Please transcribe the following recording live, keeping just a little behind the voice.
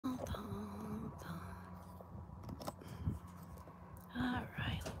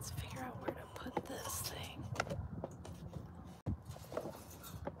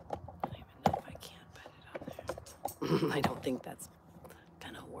I don't think that's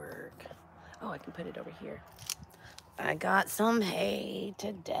gonna work. Oh, I can put it over here. I got some hay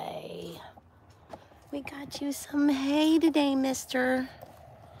today. We got you some hay today, mister.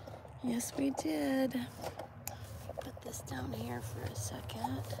 Yes, we did. Put this down here for a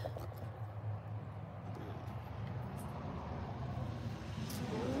second.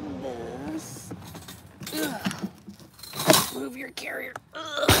 This. Ugh. Move your carrier.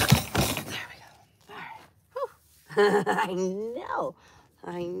 Ugh. There we go. All right. I know.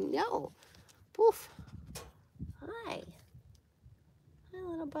 I know. Poof. Hi. Hi,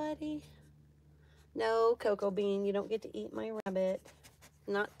 little buddy. No, Cocoa Bean, you don't get to eat my rabbit.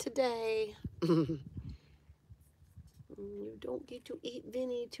 Not today. You don't get to eat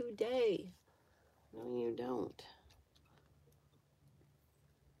Vinny today. No, you don't.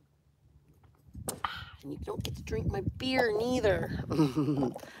 And you don't get to drink my beer neither.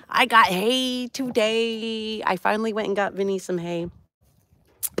 I got hay today. I finally went and got Vinny some hay.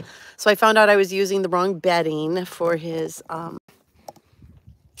 So I found out I was using the wrong bedding for his, watch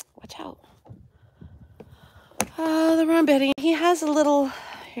out. The wrong bedding. He has a little,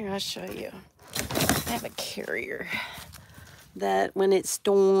 here, I'll show you. I have a carrier that when it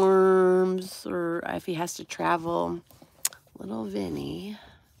storms or if he has to travel, little Vinny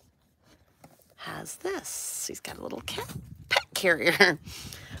has this. He's got a little pet carrier.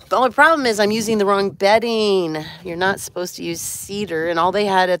 The only problem is I'm using the wrong bedding. You're not supposed to use cedar, and all they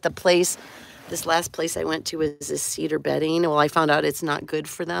had at the place, this last place I went to, was this cedar bedding. Well, I found out it's not good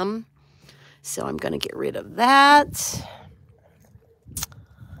for them, so I'm gonna get rid of that.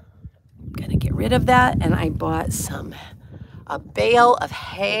 I'm gonna get rid of that, and I bought a bale of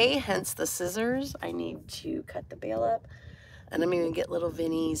hay, hence the scissors. I need to cut the bale up, and I'm gonna get little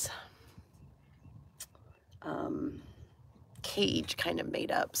Vinny's cage kind of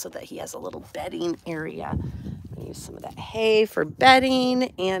made up so that he has a little bedding area. I'm gonna use some of that hay for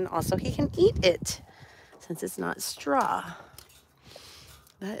bedding, and also he can eat it since it's not straw.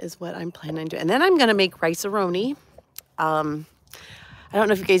 That is what I'm planning on doing. And then I'm gonna make rice-a-roni. I don't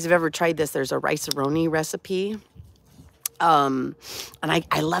know if you guys have ever tried this. There's a rice-a-roni recipe. And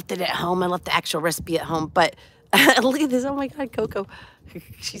I left it at home. I left the actual recipe at home, but look at this. Oh my God, Coco.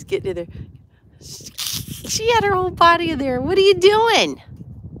 She's getting in there. She had her whole body in there. What are you doing?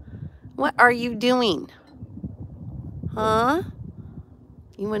 What are you doing? Huh?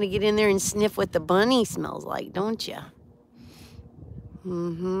 You want to get in there and sniff what the bunny smells like, don't you?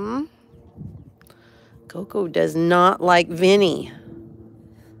 Mm-hmm. Coco does not like Vinny.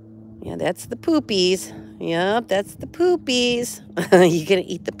 Yeah, that's the poopies. Yep, that's the poopies. You gonna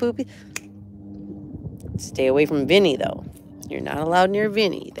eat the poopies? Stay away from Vinny, though. You're not allowed near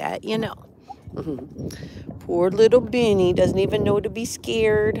Vinny. That you know. Poor little Vinny doesn't even know to be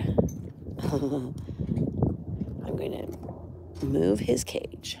scared. I'm going to move his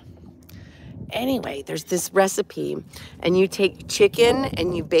cage. Anyway, there's this recipe, and you take chicken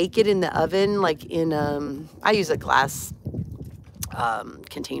and you bake it in the oven, like in, I use a glass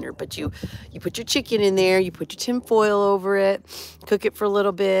container, but you put your chicken in there, you put your tin foil over it, cook it for a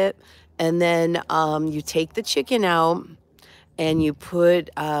little bit, and then you take the chicken out, and you put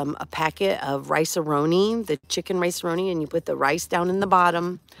a packet of rice-a-roni, the chicken rice-a-roni, and you put the rice down in the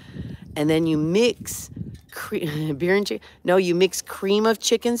bottom, and then you mix you mix cream of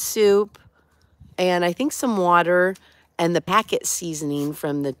chicken soup, and I think some water, and the packet seasoning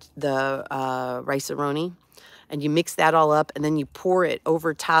from the rice-a-roni, and you mix that all up, and then you pour it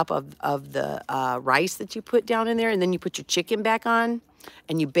over top of the rice that you put down in there, and then you put your chicken back on,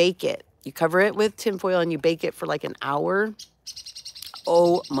 and you bake it. You cover it with tin foil, and you bake it for like an hour.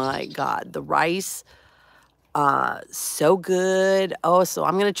 Oh my God, the rice, so good. Oh, so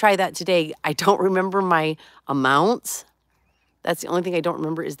I'm gonna try that today. I don't remember my amounts. That's the only thing I don't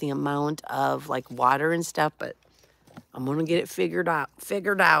remember is the amount of like water and stuff, but I'm gonna get it figured out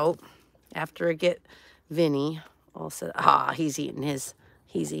after I get Vinny. Also, he's eating his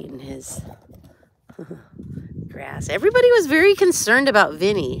grass. Everybody was very concerned about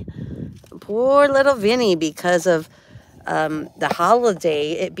Vinny. Poor little Vinny, because of the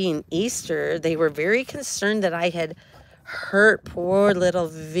holiday, it being Easter. They were very concerned that I had hurt poor little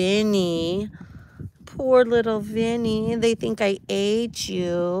Vinny. Poor little Vinny. They think I ate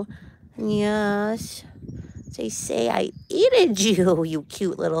you. Yes. They say I eated you, you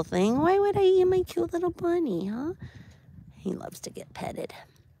cute little thing. Why would I eat my cute little bunny, huh? He loves to get petted.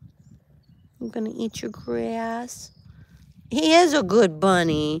 I'm gonna eat your grass. He is a good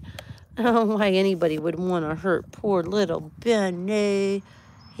bunny. I don't know why anybody would want to hurt poor little Benny.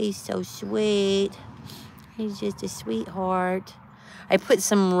 He's so sweet. He's just a sweetheart. I put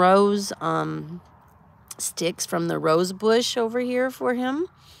some rose sticks from the rose bush over here for him.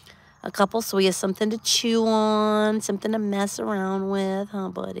 A couple, so he has something to chew on, something to mess around with, huh,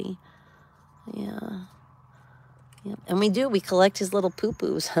 buddy? Yeah. Yep. And we collect his little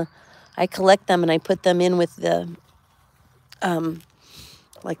poo-poos. I collect them and I put them in with the,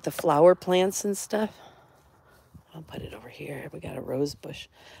 like the flower plants and stuff. I'll put it over here. We got a rose bush.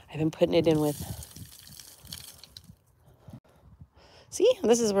 I've been putting it in with... See,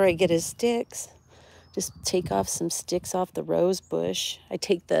 this is where I get his sticks. Just take off some sticks off the rose bush. I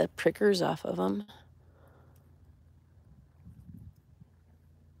take the prickers off of them.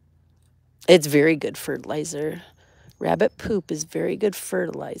 It's very good fertilizer. Rabbit poop is very good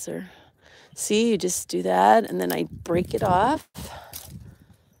fertilizer. See, you just do that, and then I break it off.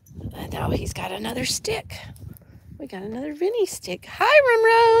 And now he's got another stick. We got another Vinny stick.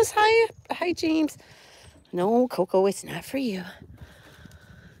 Hi, Rose. Hi, James. No, Coco, it's not for you.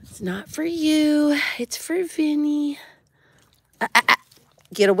 It's not for you. It's for Vinny.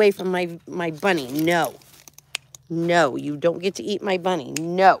 Get away from my bunny. No. No, you don't get to eat my bunny.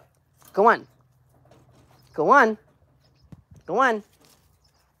 No. Go on. Go on. Go on.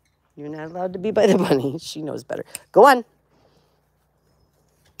 You're not allowed to be by the bunny. She knows better. Go on.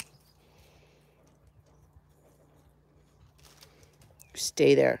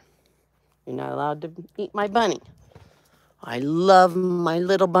 Stay there. You're not allowed to eat my bunny. I love my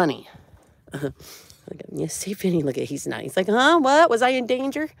little bunny. Look at me. See, Vinny, look at, he's not. He's like, huh? What? Was I in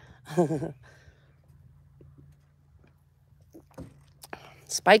danger?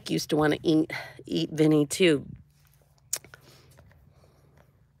 Spike used to want to eat Vinny too.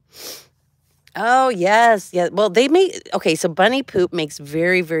 Oh, yes. Yeah. Well, they make, okay, so bunny poop makes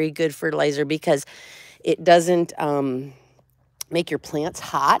very, very good fertilizer because it doesn't make your plants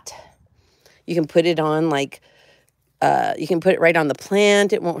hot. You can put it on like, you can put it right on the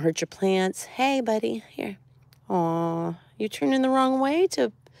plant. It won't hurt your plants. Hey, buddy, here. Aw, you're turning the wrong way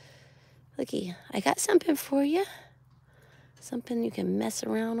to, looky, I got something for you. Something you can mess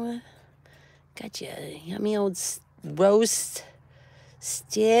around with. Got you a yummy old rose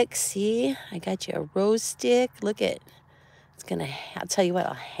stick. See, I got you a rose stick. Look at, it's gonna, I'll tell you what,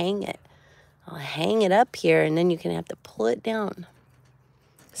 I'll hang it. I'll hang it up here and then you can have to pull it down.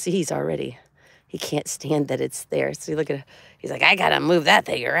 See, he can't stand that it's there. See, look at it. He's like, I gotta move that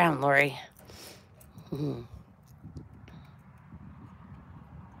thing around, Lori.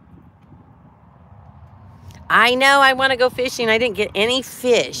 I know, I want to go fishing. I didn't get any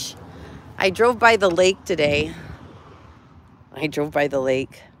fish. I drove by the lake today. I told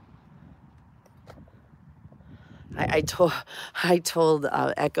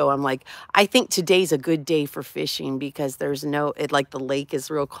Echo, I'm like, I think today's a good day for fishing because there's no, like the lake is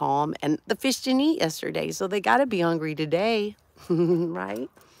real calm and the fish didn't eat yesterday. So they got to be hungry today, right?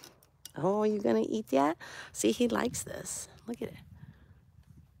 Oh, you going to eat that? See, he likes this. Look at it.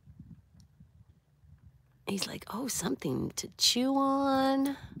 He's like, oh, something to chew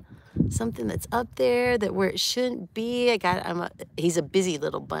on. Something that's up there that where it shouldn't be. He's a busy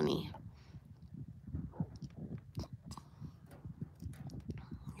little bunny.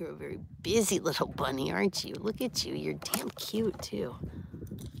 You're a very busy little bunny, aren't you? Look at you. You're damn cute, too.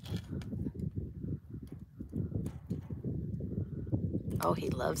 Oh, he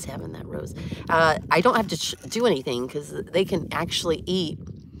loves having that rose. I don't have to do anything because they can actually eat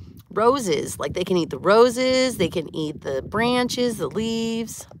roses. Like they can eat the roses. They can eat the branches, the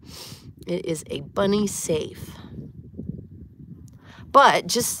leaves. It is a bunny safe. But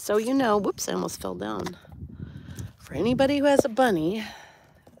just so you know, whoops, I almost fell down. For anybody who has a bunny,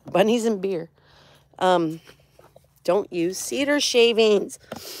 bunnies and beer, don't use cedar shavings.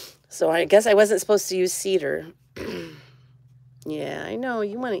 So I guess I wasn't supposed to use cedar. Yeah, I know.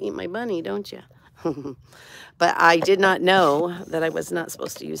 You want to eat my bunny, don't you? But I did not know that I was not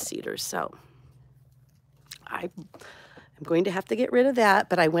supposed to use cedar. So I'm going to have to get rid of that.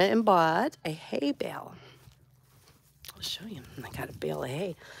 But I went and bought a hay bale. I'll show you. I got a bale of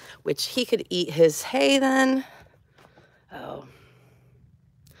hay, which he could eat his hay then. Oh,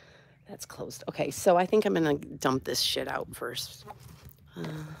 that's closed. Okay, so I think I'm going to dump this shit out first.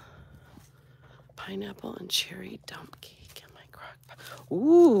 Pineapple and cherry dump cake.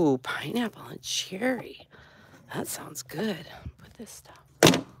 Ooh, pineapple and cherry. That sounds good. Put this stuff.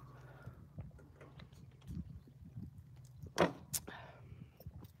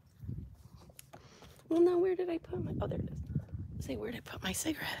 Well, now where did I put my... Oh, there it is. Say, where did I put my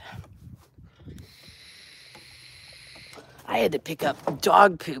cigarette? I had to pick up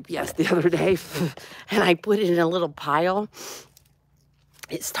dog poop, yes, the other day. And I put it in a little pile.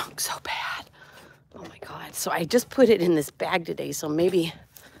 It stunk so bad. Oh my God. So I just put it in this bag today. So maybe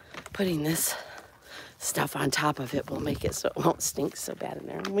putting this stuff on top of it will make it so it won't stink so bad in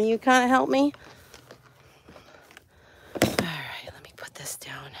there. Will you kind of help me? All right, let me put this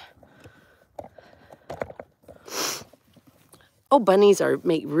down. Oh, bunnies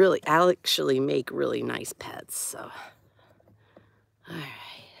actually make really nice pets, so. All right.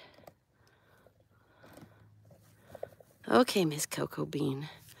 Okay, Miss Cocoa Bean.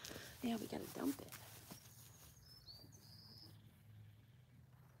 Yeah, we gotta dump it.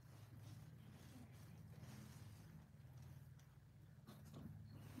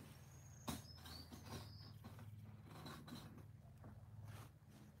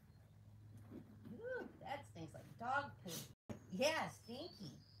 Ooh, that stinks like dog poop. Yeah,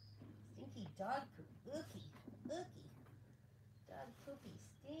 stinky. Stinky dog poop. Ookie, ookie. Dog poopy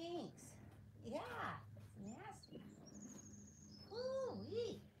stinks. Yeah, it's nasty.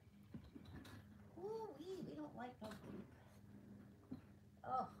 Ooh-wee. Ooh-wee, we don't like dog poop.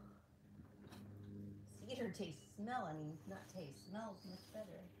 Oh. Cedar tastes, smell, I mean, not taste, smells much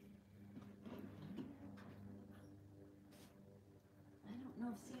better. I don't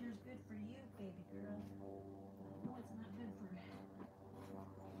know if cedar's good for you, baby girl. I know it's not good for Vinny.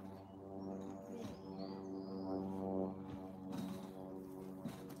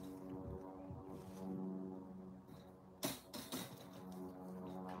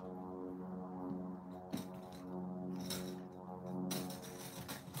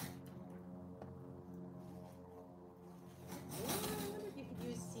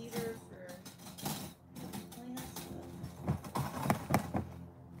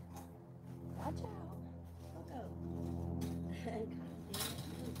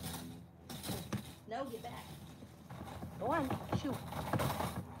 No, get back. Go on, shoot.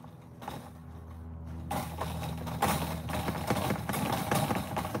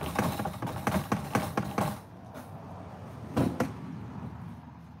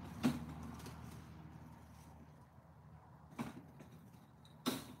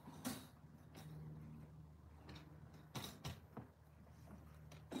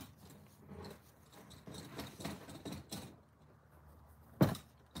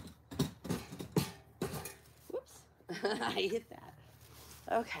 I hit that.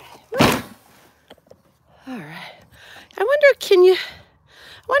 Okay. All right. I wonder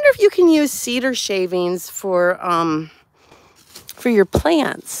if you can use cedar shavings for your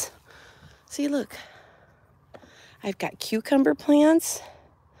plants. See, look. I've got cucumber plants.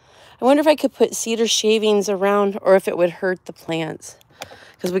 I wonder if I could put cedar shavings around or if it would hurt the plants.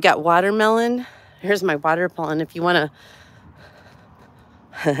 Because we got watermelon. Here's my watermelon if you want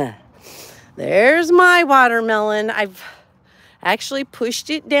to. There's my watermelon. I've actually pushed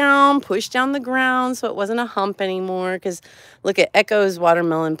down the ground so it wasn't a hump anymore. Because look at Echo's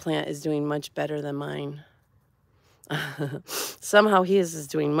watermelon plant is doing much better than mine. Somehow his is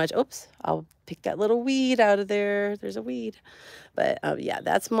doing much. Oops, I'll pick that little weed out of there. There's a weed. But yeah,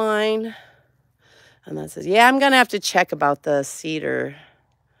 that's mine. And that says, yeah, I'm going to have to check about the cedar.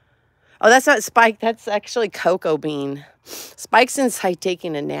 Oh, that's not Spike. That's actually Cocoa Bean. Spike's inside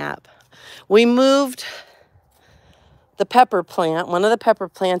taking a nap. We moved the pepper plant, one of the pepper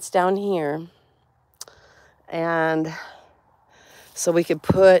plants down here. And so we could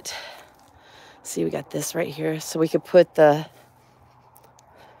put, see, we got this right here. So we could put the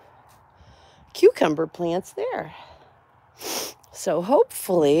cucumber plants there. So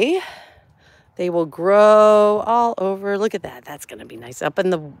hopefully they will grow all over. Look at that. That's going to be nice. Up in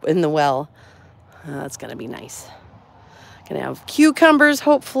the well. That's going to be nice. Gonna have cucumbers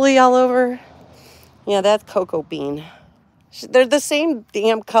hopefully all over. Yeah, that's Cocoa Bean. They're the same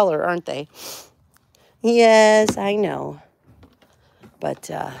damn color, aren't they? Yes, I know. But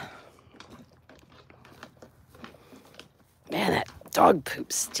man, that dog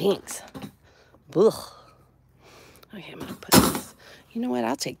poop stinks. Ugh. Okay, I'm gonna put this. You know what?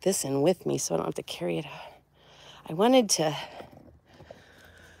 I'll take this in with me so I don't have to carry it out. I wanted to.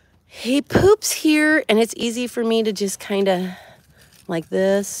 He poops here, and it's easy for me to just kind of like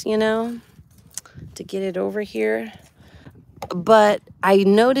this, you know, to get it over here. But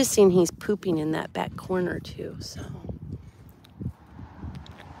I'm noticing he's pooping in that back corner too, so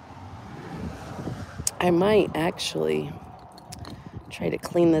I might actually try to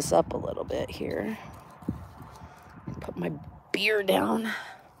clean this up a little bit here. Put my beer down.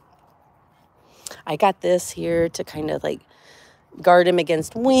 I got this here to kind of like guard him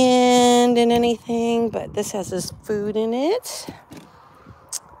against wind and anything, but this has his food in it.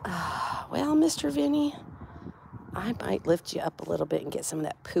 Well, Mr. Vinny, I might lift you up a little bit and get some of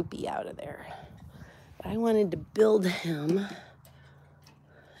that poopy out of there. But I wanted to build him.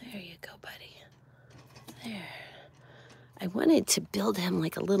 There you go, buddy. There. I wanted to build him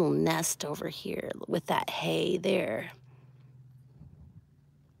like a little nest over here with that hay there.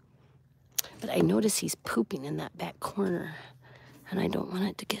 But I notice he's pooping in that back corner, and I don't want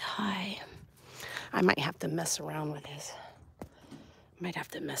it to get high. I might have to mess around with this. Might have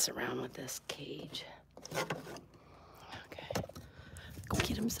to mess around with this cage. Okay, go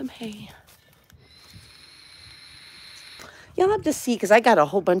get him some hay. You'll have to see, because I got a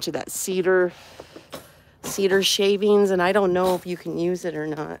whole bunch of that cedar shavings, and I don't know if you can use it or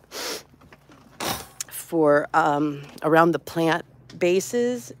not for around the plant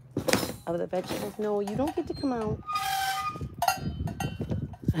bases of the vegetables. No, you don't get to come out.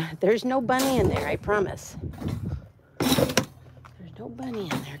 There's no bunny in there, I promise. There's no bunny in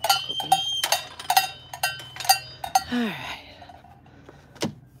there, Coco Bean. All right.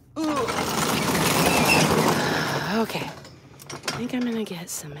 Ooh. Okay. I think I'm gonna get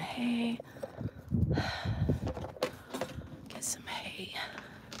some hay. Get some hay.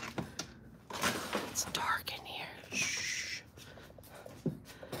 It's dark in here. Shh.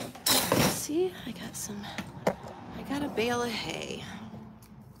 See, I got a bale of hay.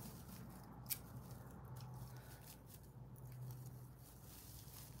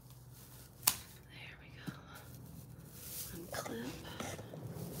 There we go. Unclip.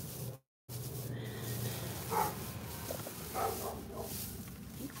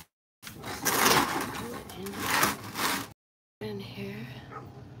 In here.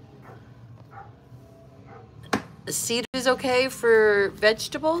 The seed is okay for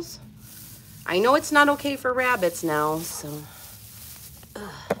vegetables. I know it's not okay for rabbits now, so.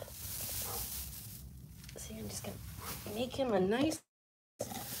 See, I'm just gonna make him a nice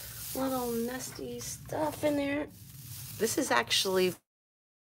little nesty stuff in there. This is actually,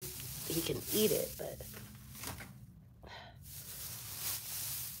 he can eat it, but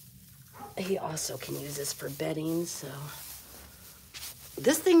he also can use this for bedding, so.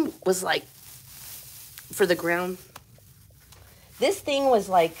 This thing was like, for the ground, this thing was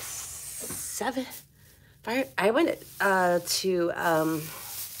like I went to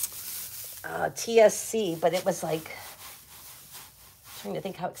TSC, but it was like, I'm trying to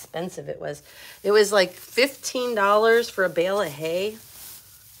think how expensive it was. It was like $15 for a bale of hay,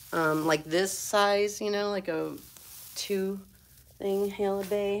 like this size, you know, like a 2 thing,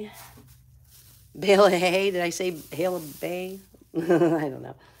 bale of hay. Did I say bale of bay? I don't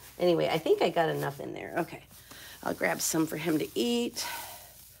know. Anyway, I think I got enough in there. Okay, I'll grab some for him to eat.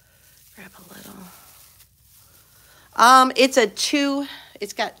 Grab a little. It's a 2.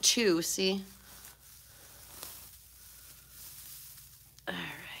 It's got 2, see? All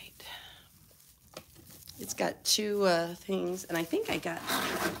right. It's got 2 things, and I think I got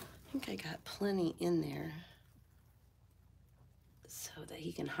plenty in there so that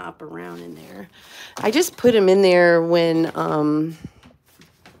he can hop around in there. I just put him in there when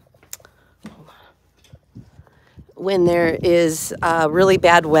there is really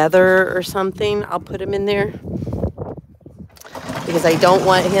bad weather or something. I'll put him in there because I don't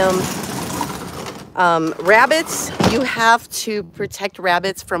want him. Rabbits, you have to protect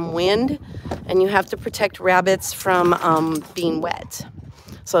rabbits from wind, and you have to protect rabbits from being wet.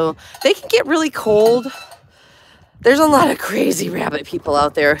 So they can get really cold. There's a lot of crazy rabbit people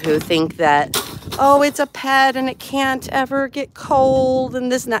out there who think that, oh, it's a pet and it can't ever get cold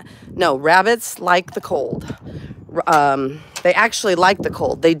and this and that. No, rabbits like the cold. They actually like the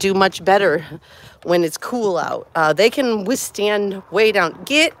cold. They do much better when it's cool out. They can withstand way down.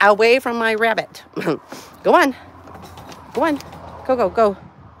 Get away from my rabbit. Go on. Go on. Go.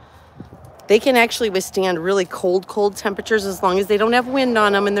 They can actually withstand really cold temperatures as long as they don't have wind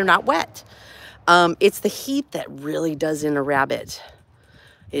on them and they're not wet. It's the heat that really does in a rabbit.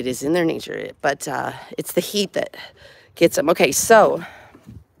 It is in their nature, but it's the heat that gets them. Okay, so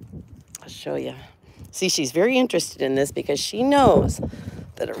I'll show you. See, she's very interested in this because she knows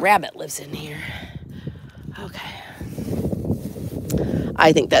that a rabbit lives in here. Okay.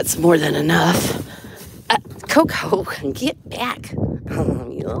 I think that's more than enough. Coco, get back.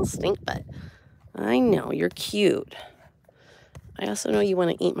 You little stink butt. I know, you're cute. I also know you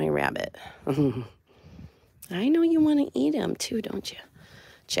want to eat my rabbit. I know you want to eat him too, don't you?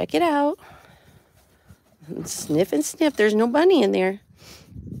 Check it out. Sniff and sniff. There's no bunny in there.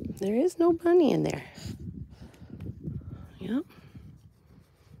 There is no bunny in there. Yep.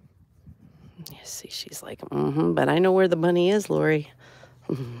 You see, she's like, but I know where the bunny is, Lori.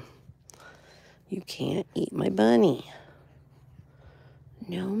 You can't eat my bunny.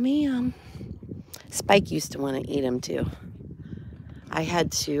 No, ma'am. Spike used to want to eat him too. I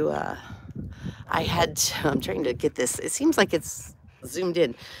had to, I'm trying to get this. It seems like it's zoomed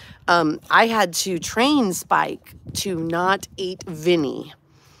in. I had to train Spike to not eat Vinny.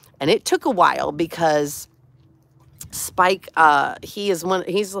 And it took a while because Spike, he's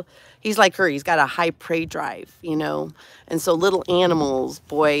like her. He's got a high prey drive, you know. And so little animals,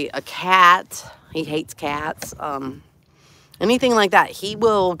 boy, a cat, he hates cats. Anything like that, he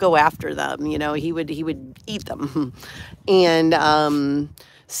will go after them, you know. He would eat them. And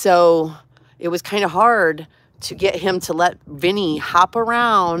so it was kind of hard to get him to let Vinny hop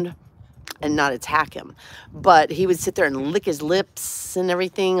around and not attack him. But he would sit there and lick his lips and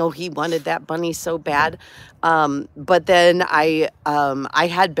everything. Oh, he wanted that bunny so bad. But then I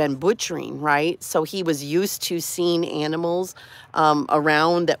had been butchering, right? So he was used to seeing animals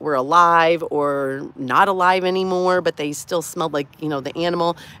around that were alive or not alive anymore, but they still smelled like, you know, the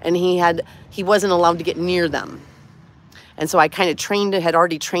animal. And he wasn't allowed to get near them. And so I kind of had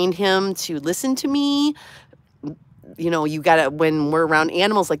already trained him to listen to me. You know, you gotta, when we're around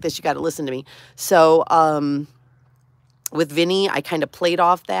animals like this, you gotta listen to me. So with Vinny, I kind of played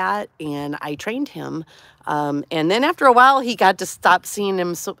off that and I trained him. And then after a while, he got to stop seeing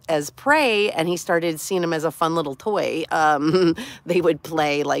him as prey, and he started seeing him as a fun little toy. They would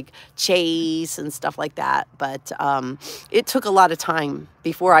play like chase and stuff like that. But it took a lot of time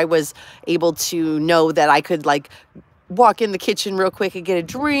before I was able to know that I could like walk in the kitchen real quick and get a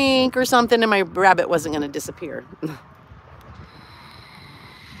drink or something, and my rabbit wasn't going to disappear.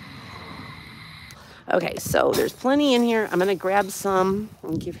 Okay, so there's plenty in here. I'm going to grab some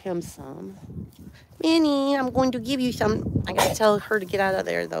and give him some. Minnie, I'm going to give you some. I got to tell her to get out of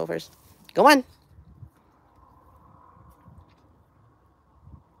there, though, first. Go on.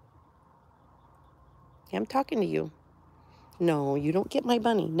 I'm talking to you. No, you don't get my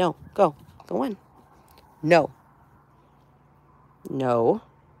bunny. No, go. Go on. No. No.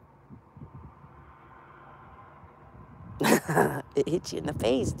 It hit you in the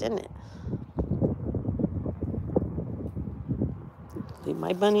face, didn't it? Leave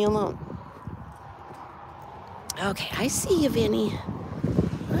my bunny alone. Okay, I see you, Vinny.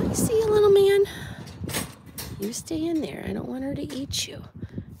 I see you, little man. You stay in there. I don't want her to eat you.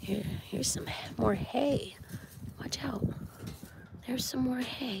 Here's some more hay. Watch out. There's some more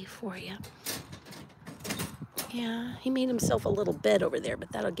hay for you. Yeah, he made himself a little bed over there,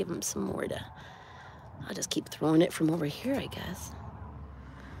 but that'll give him some more to... I'll just keep throwing it from over here, I guess.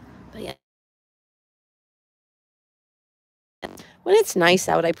 But yeah. When it's nice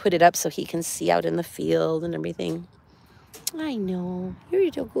out, I put it up so he can see out in the field and everything. I know. You're a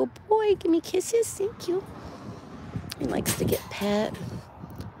good boy. Give me kisses. Thank you. He likes to get pet.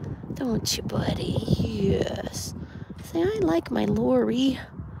 Don't you, buddy? Yes. Say, I like my Lori.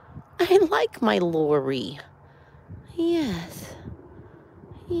 I like my Lori. Yes.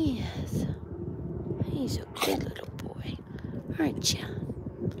 Yes. He's a good little boy. Aren't you?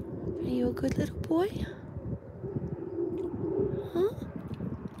 Are you a good little boy? Huh?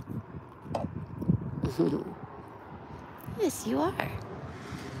 Yes, you are.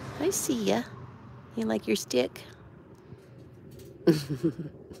 I see ya. You like your stick?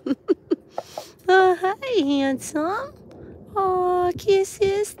 Oh, hi, handsome. Oh,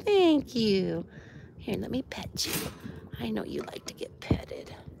 kisses. Thank you. Here, let me pet you. I know you like to get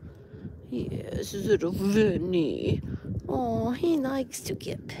petted. Yes, little Vinny. Oh, he likes to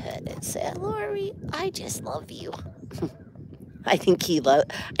get petted. Say, Lori, I just love you. I think he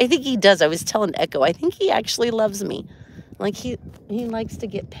does. I was telling Echo, I think he actually loves me. Like he likes to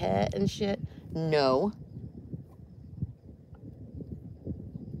get pet and shit. No.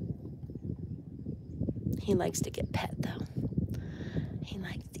 He likes to get pet though. He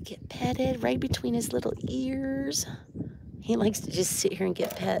likes to get petted right between his little ears. He likes to just sit here and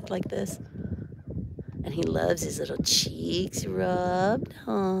get pet like this. And he loves his little cheeks rubbed.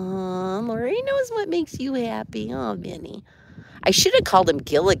 Lori knows what makes you happy. Oh, Vinny. I should have called him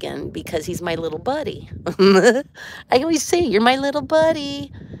Gilligan because he's my little buddy. I always say, you're my little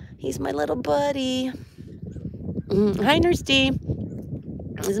buddy. He's my little buddy. Hi, Nurse D.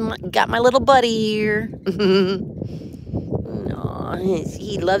 Got my little buddy here. No,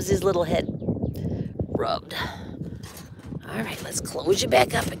 he loves his little head rubbed. All right, let's close you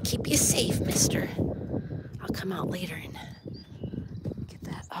back up and keep you safe, mister. I'll come out later and get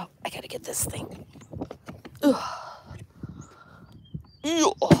that. Oh, I got to get this thing. Ugh.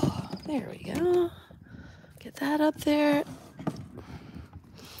 There we go. Get that up there.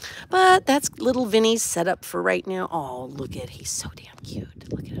 But that's little Vinny's setup for right now. Oh, look at, he's so damn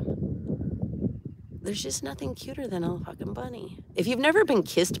cute. Look at him. There's just nothing cuter than a fucking bunny. If you've never been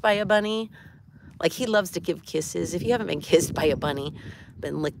kissed by a bunny, like he loves to give kisses. If you haven't been kissed by a bunny,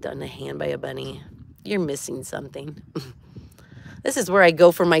 been licked on the hand by a bunny, you're missing something. This is where I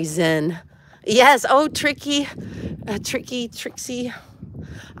go for my zen. Yes. Oh, Tricky, Trixie.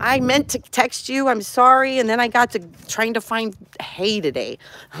 I meant to text you. I'm sorry. And then I got to trying to find hay today.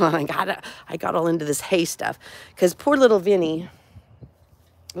 I got all into this hay stuff because poor little Vinny.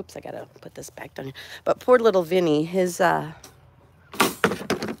 Oops, I gotta put this back down here. But poor little Vinny,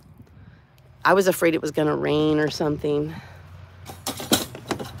 I was afraid it was gonna rain or something.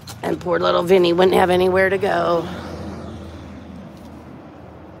 And poor little Vinny wouldn't have anywhere to go.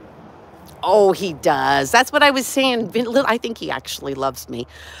 Oh, he does. That's what I was saying. I think he actually loves me.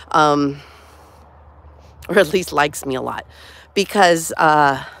 Or at least likes me a lot. Because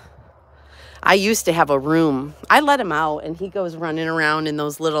I used to have a room. I let him out and he goes running around in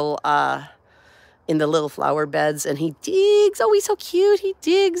those little in the little flower beds and he digs. Oh, he's so cute. He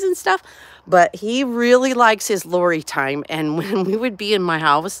digs and stuff. But he really likes his Lori time. And when we would be in my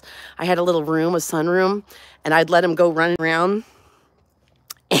house, I had a little room, a sunroom, and I'd let him go running around.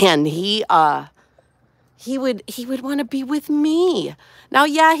 And he would want to be with me. Now,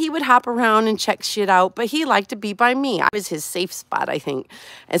 yeah, he would hop around and check shit out, but he liked to be by me. I was his safe spot, I think.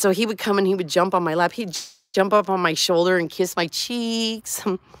 And so he would come and he would jump on my lap. He'd jump up on my shoulder and kiss my cheeks.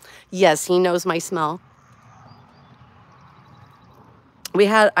 Yes, he knows my smell. I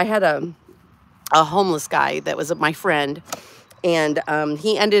had a homeless guy that was my friend, and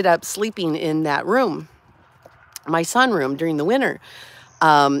he ended up sleeping in that room, my sunroom, during the winter.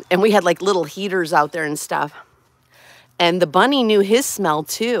 And we had like little heaters out there and stuff. And the bunny knew his smell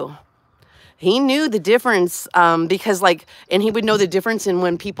too. He knew the difference because and he would know the difference in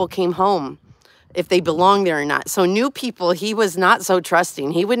when people came home, if they belonged there or not. So new people, he was not so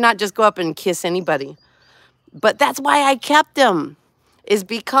trusting. He would not just go up and kiss anybody. But that's why I kept him, is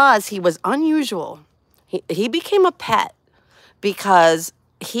because he was unusual. He became a pet because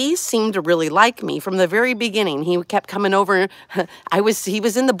he seemed to really like me from the very beginning. He kept coming over. He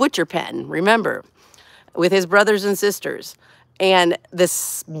was in the butcher pen, remember, with his brothers and sisters. And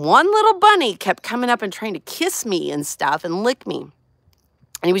this one little bunny kept coming up and trying to kiss me and stuff and lick me.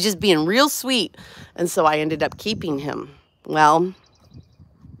 And he was just being real sweet. And so I ended up keeping him. Well,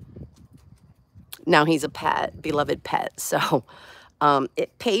 now he's a pet, beloved pet. So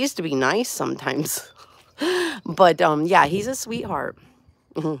it pays to be nice sometimes. But yeah, he's a sweetheart.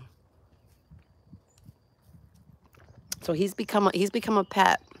 So he's become a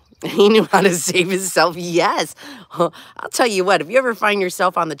pet. He knew how to save himself. Yes. I'll tell you what, if you ever find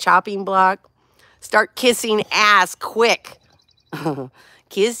yourself on the chopping block, start kissing ass quick.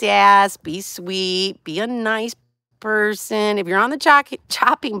 Kiss ass, be sweet, be a nice person. If you're on the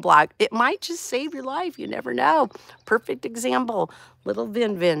chopping block, it might just save your life. You never know. Perfect example. Little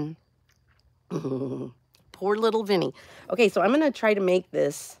Vin. Poor little Vinny. Okay, so I'm going to try to make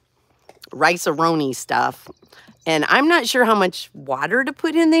this rice-a-roni stuff. And I'm not sure how much water to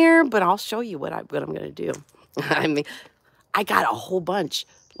put in there, but I'll show you what I'm going to do. I mean, I got a whole bunch.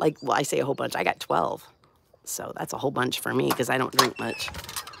 Well, I say a whole bunch. I got 12. So that's a whole bunch for me because I don't drink much.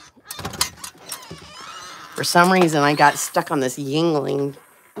 For some reason, I got stuck on this Yingling.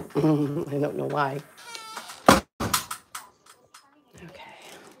 I don't know why. Okay.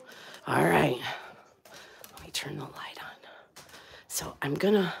 All right. Let me turn the light on. So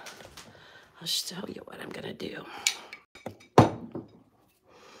I'll show you what I'm going to do.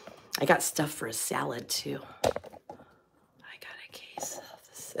 I got stuff for a salad, too. I got a case of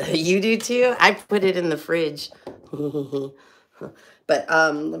this. You do, too? I put it in the fridge. But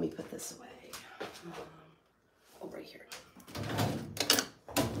let me put this away. Right here.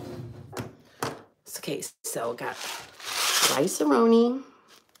 Okay, so got rice-a-roni,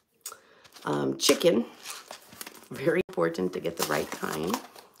 chicken. Very important to get the right kind.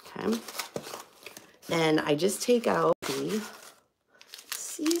 Okay. And I just take out the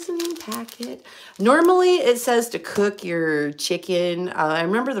seasoning packet. Normally it says to cook your chicken. I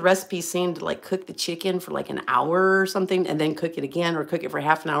remember the recipe saying to cook the chicken for an hour or something and then cook it again, or cook it for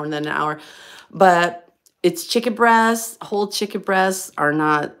half an hour and then an hour. But it's chicken breasts. Whole chicken breasts are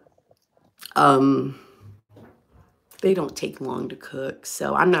not, they don't take long to cook.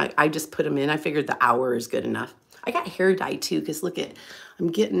 So I just put them in. I figured the hour is good enough. I got hair dye too, because look at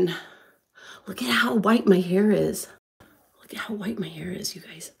how white my hair is. Look at how white my hair is, you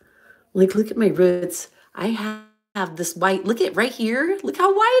guys. Look at my roots. I have this white, look at right here. Look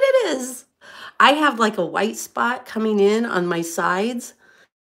how white it is. I have a white spot coming in on my sides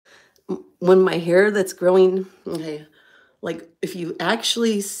when my hair that's growing, okay, if you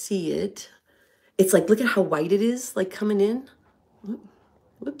actually see it, it's look at how white it is, coming in.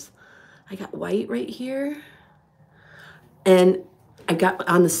 Whoops. I got white right here. And I got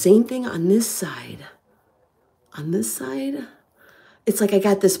on the same thing on this side. On this side, it's like I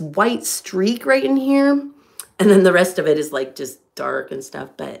got this white streak right in here. And then the rest of it is like just dark and stuff.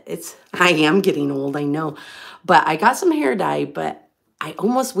 But I am getting old, I know. But I got some hair dye, but I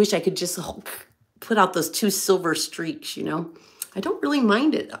almost wish I could just put out those 2 silver streaks, you know. I don't really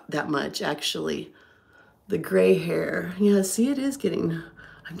mind it that much, actually. The gray hair. Yeah, see, it is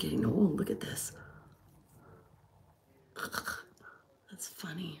I'm getting old. Look at this. That's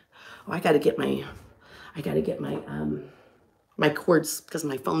funny. Oh, I gotta get my my cords because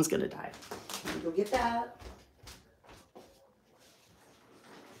my phone's gonna die. Let me go get that.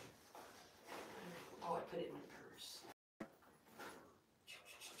 Oh, I put it in my purse.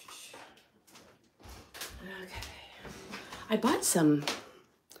 Okay. I bought some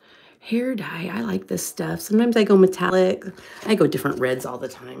hair dye. I like this stuff. Sometimes I go metallic. I go different reds all the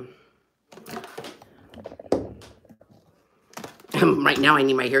time. Right now I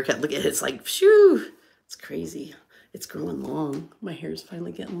need my haircut. Look at it. It's like, shoo. It's crazy. It's growing long. My hair's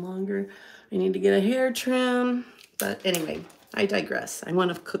finally getting longer. I need to get a hair trim. But anyway, I digress. I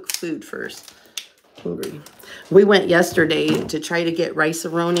want to cook food first. Hungry. We went yesterday to try to get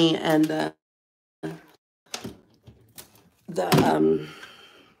rice-a-roni, and the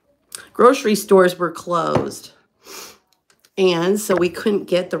grocery stores were closed. And so we couldn't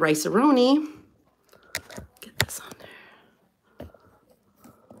get the rice-a-roni. Get this on there.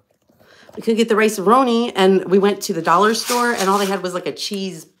 We couldn't get the rice-a-roni, and we went to the dollar store, and all they had was like a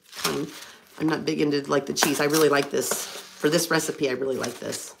cheese kind. I'm not big into like the cheese. I really like this. For this recipe, I really like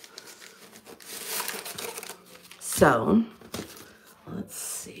this. So, let's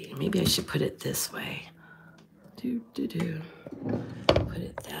see. Maybe I should put it this way. Put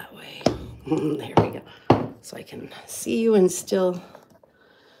it that way. There we go. So I can see you and still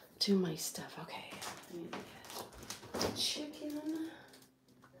do my stuff. Okay. I need to get chicken.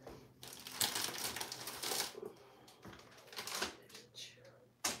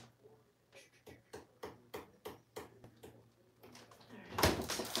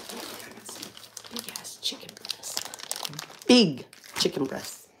 Big chicken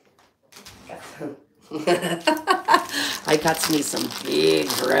breasts. I got me some big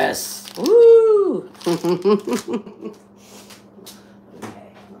breasts. Woo! Okay,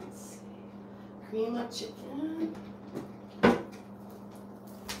 let's see. Cream of chicken.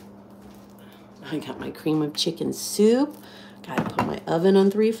 I got my cream of chicken soup. Gotta put my oven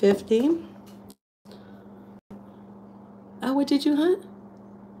on 350. Oh, what did you hunt?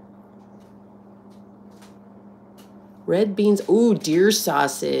 Red beans. Ooh, deer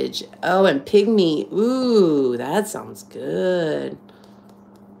sausage. Oh, and pig meat. Ooh, that sounds good.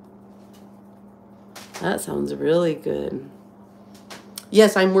 That sounds really good.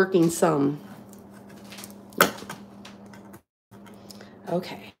 Yes, I'm working some.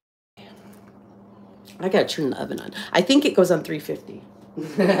 Okay. I gotta turn the oven on. I think it goes on 350.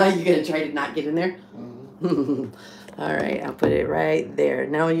 You gonna try to not get in there? Mm-hmm. All right, I'll put it right there.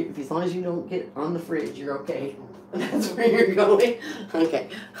 Now, as long as you don't get on the fridge, you're okay. That's where you're going? Okay.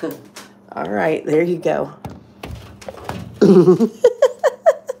 All right, there you go.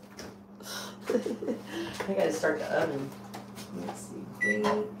 I gotta start the oven. Let's see. Bake.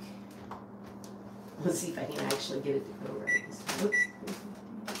 Let's see if I can actually get it to go right. Oops.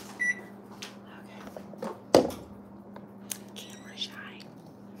 Okay. Camera shy.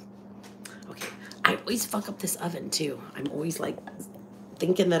 Okay. I always fuck up this oven too. I'm always like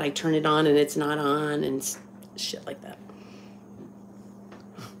thinking that I turn it on and it's not on and shit like that.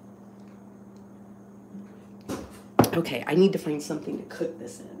 Okay, I need to find something to cook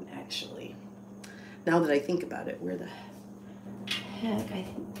this in, actually. Now that I think about it, where the heck? I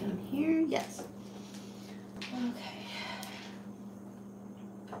think down here? Yes. Okay.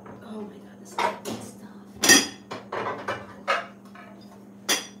 Oh my god, this is good stuff.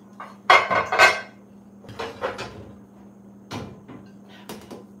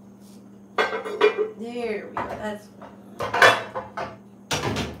 There we go. That's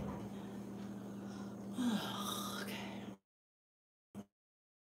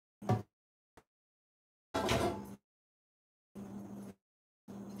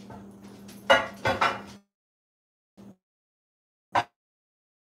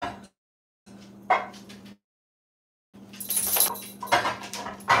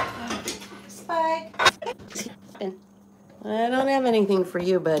Spike. I don't have anything for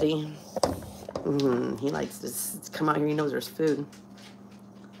you, buddy. He likes to come out here. He knows there's food.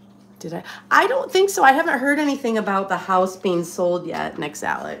 Did I? I don't think so. I haven't heard anything about the house being sold yet, next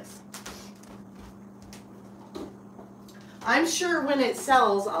Alex. I'm sure when it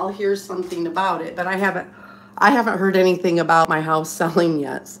sells, I'll hear something about it, but I haven't heard anything about my house selling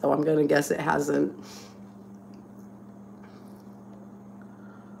yet, so I'm gonna guess it hasn't.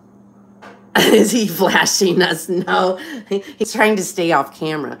 Is he flashing us? No, he's trying to stay off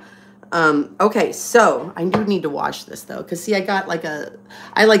camera. Okay, so I do need to wash this though, because see, I got like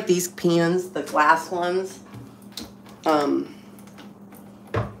I like these pans, the glass ones.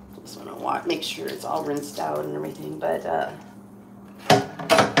 Just want to make sure it's all rinsed out and everything, but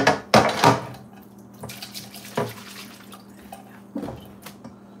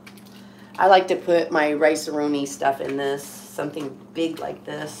I like to put my Rice-A-Roni stuff in this, something big like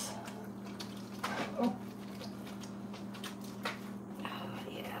this. Oh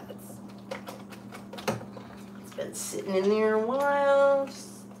yeah, it's been sitting in there a while. Just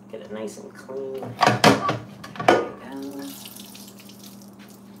get it nice and clean. There we go.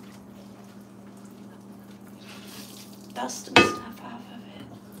 Dust and stuff off of it.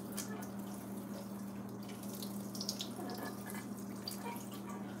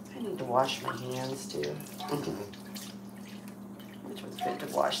 I need to wash my hands too. Which was good to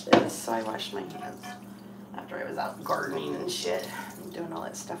wash this, so I washed my hands after I was out gardening and shit, and doing all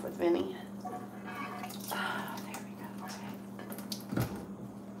that stuff with Vinny. Oh, there we go.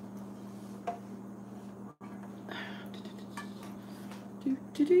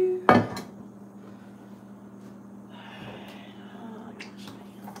 Do.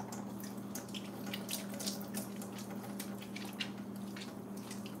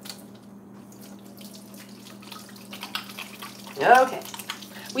 Okay.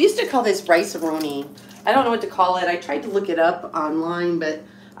 We used to call this Rice-A-Roni. I don't know what to call it. I tried to look it up online, but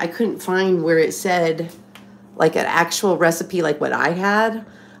I couldn't find where it said like an actual recipe like what I had.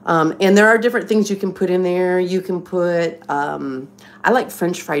 And there are different things you can put in there. You can put, I like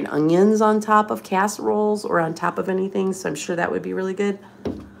French fried onions on top of casseroles or on top of anything, so I'm sure that would be really good.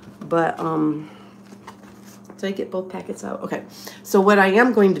 But, did I get both packets out? Okay. So what I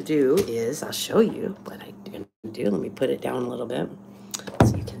am going to do is, I'll show you what I'm going to do. Let me put it down a little bit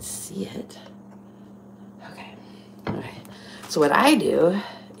so you can see it. Okay. All right. So what I do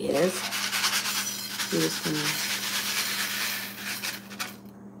is, you're just going to,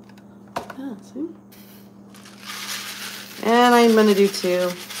 see? And I'm going to do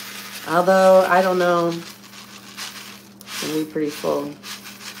 2. Although, I don't know. It's going to be pretty full.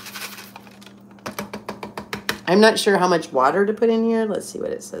 I'm not sure how much water to put in here. Let's see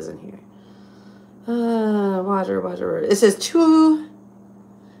what it says in here. Water. It says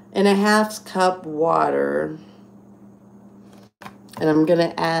 2.5 cup water. And I'm going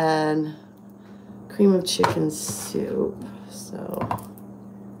to add cream of chicken soup. So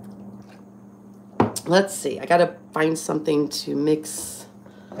let's see. I got to find something to mix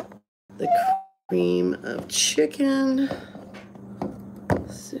the cream of chicken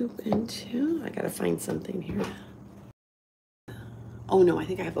soup into. I got to find something here. Oh no, I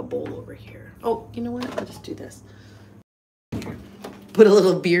think I have a bowl over here. Oh, you know what? I'll just do this. Put a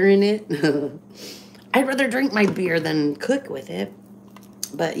little beer in it. I'd rather drink my beer than cook with it.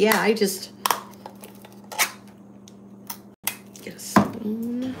 But yeah, I just get a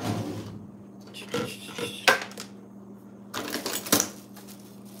spoon. I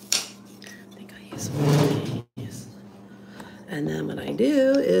think I use one of these. And then what I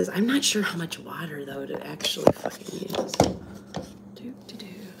do is, I'm not sure how much water though to actually fucking use.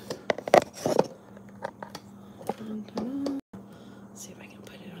 See if I can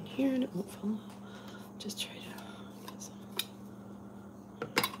put it on here and it won't fall off. Just try to.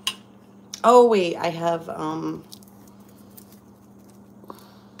 Oh wait, I have oh,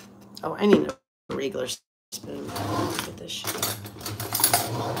 I need a regular spoon with this shit.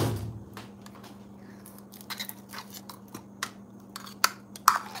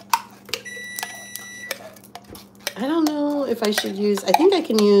 I don't know if I should use, I think I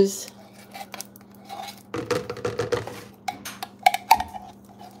can use,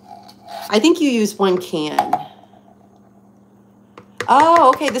 I think you use 1 can. Oh,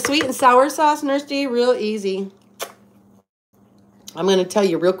 okay, the sweet and sour sauce, Nurse D, real easy. I'm going to tell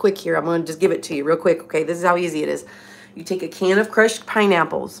you real quick here. I'm going to just give it to you real quick. Okay, this is how easy it is. You take a can of crushed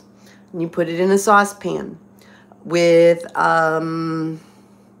pineapples and you put it in a saucepan with some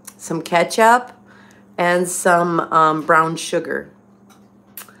ketchup and some brown sugar.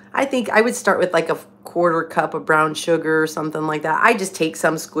 I think I would start with like a 1/4 cup of brown sugar or something like that. I just take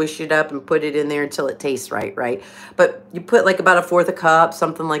some, squish it up, and put it in there until it tastes right? But you put like about a 1/4 cup,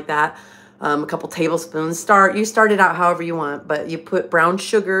 something like that. A couple tablespoons. You start it out however you want, but you put brown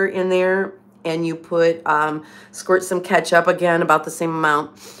sugar in there, and you put squirt some ketchup, again about the same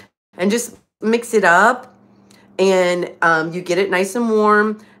amount, and just mix it up. And you get it nice and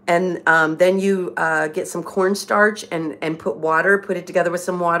warm. And then you get some cornstarch and put it together with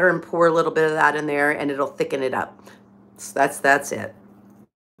some water and pour a little bit of that in there, and it'll thicken it up. So that's it.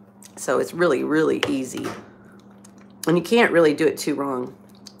 So it's really, really easy. And you can't really do it too wrong.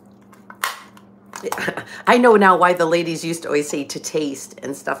 I know now why the ladies used to always say to taste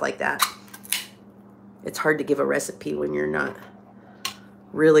and stuff like that. It's hard to give a recipe when you're not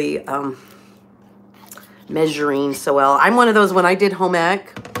really measuring so well. I'm one of those, when I did home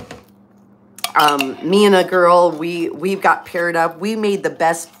ec, me and a girl, we got paired up. We made the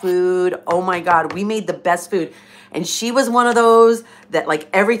best food. Oh my God, we made the best food. And she was one of those that like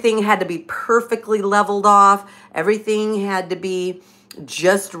everything had to be perfectly leveled off. Everything had to be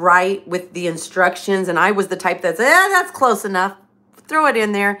just right with the instructions. And I was the type that's, that's close enough. Throw it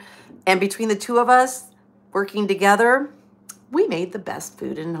in there. And between the two of us working together, we made the best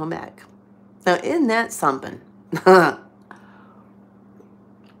food in home ec. Now, isn't that something?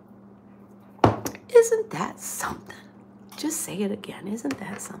 Isn't that something? Just say it again. Isn't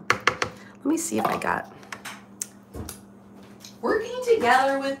that something? Let me see if I got working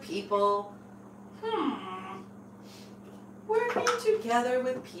together with people. Working together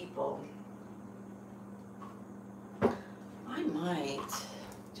with people. I might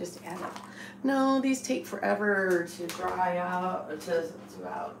just add up. No, these take forever to dry out, to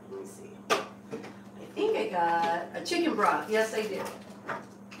out. Let me see. I think I got a chicken broth. Yes, I do.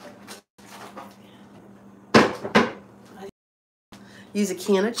 Use a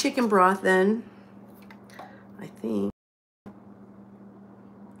can of chicken broth then. I think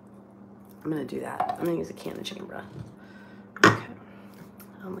I'm gonna do that. I'm gonna use a can of chicken broth. Okay.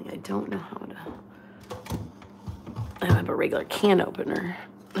 Only I don't know how to. I don't have a regular can opener.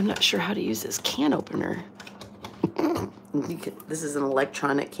 I'm not sure how to use this can opener. This is an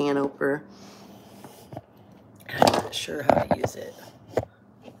electronic can opener. I'm not sure how to use it.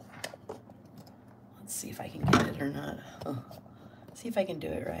 Let's see if I can get it or not. Oh. See if I can do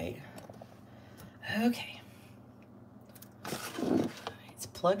it right. Okay. It's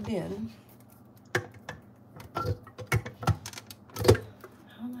plugged in. How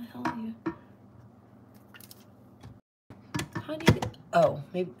the hell do you... How do you get... Oh,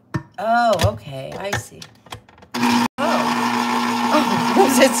 maybe... Oh, okay. I see.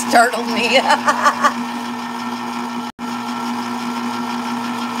 Oh, it startled me.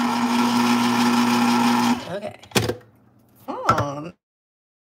 Okay. Oh,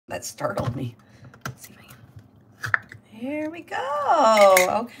 that startled me. Let's see if I can... Here we go.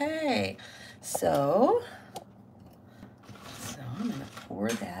 Okay. So I'm going to pour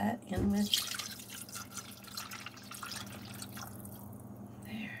that in with...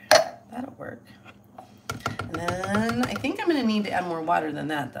 There. That'll work. And then I think I'm going to need to add more water than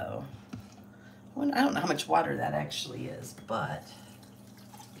that, though. Well, I don't know how much water that actually is, but...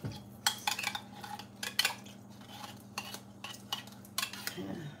 Yeah.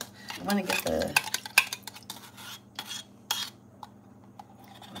 I want to get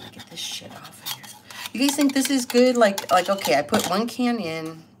this shit off of here. You guys think this is good? Like, okay, I put one can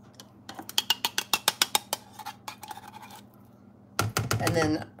in. And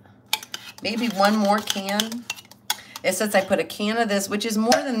then maybe one more can. It says I put a can of this, which is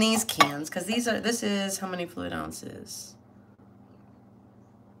more than these cans, because this is how many fluid ounces?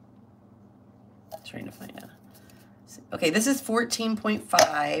 Trying to find out. Okay, this is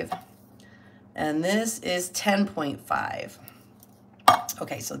 14.5, and this is 10.5.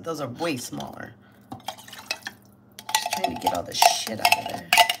 Okay, so those are way smaller. Just trying to get all this shit out of there.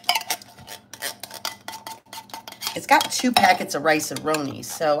 It's got 2 packets of Rice-A-Roni,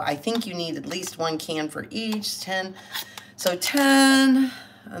 so I think you need at least 1 can for each. 10, so 10,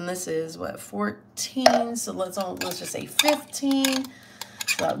 and this is what, 14. So let's just say 15.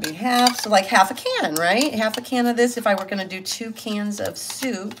 So that would be half. So like half a can, right? Half a can of this. If I were going to do 2 cans of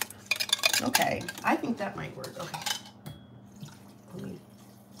soup, okay, I think that might work. Okay.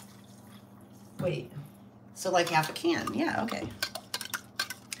 Wait. So like half a can. Yeah. Okay.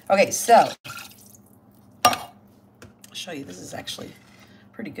 Okay. So. Show you, this is actually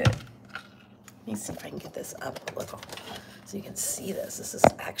pretty good. Let me see if I can get this up a little so you can see this. This is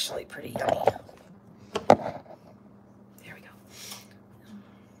actually pretty yummy. There we go.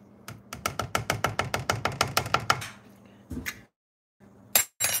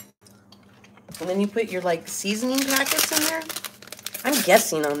 And then you put your like seasoning packets in there. I'm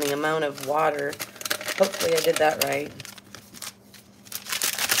guessing on the amount of water. Hopefully I did that right.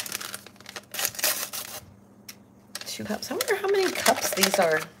 2 cups. I wonder how many cups these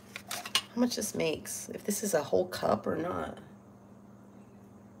are. How much this makes. If this is a whole cup or not.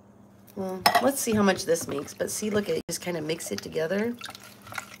 Well, let's see how much this makes. But see, look, it just kind of mix it together.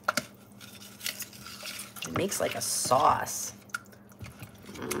 It makes like a sauce.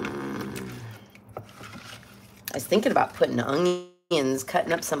 I was thinking about putting onions onions,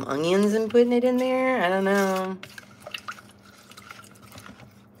 cutting up some onions and putting it in there. I don't know.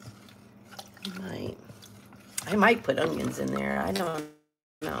 I might put onions in there. I don't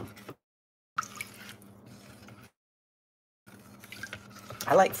know.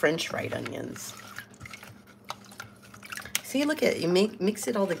 I like French fried onions. See, look at it. You mix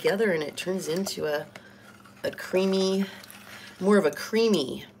it all together and it turns into a creamy, more of a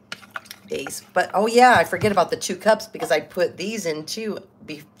creamy base. But oh yeah, I forget about the 2 cups because I put these in too.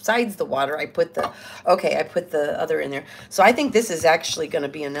 Besides the water, I put the other in there. So I think this is actually going to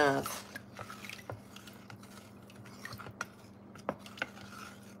be enough.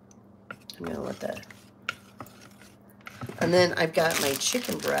 I'm going to let that. And then I've got my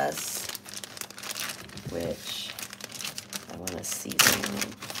chicken breasts, which I want to season.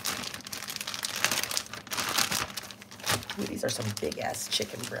 Ooh, these are some big-ass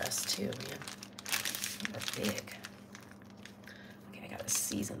chicken breasts, too, man. They're big. Okay, I got to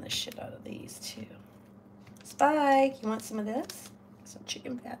season the shit out of these, too. Spike, you want some of this? Some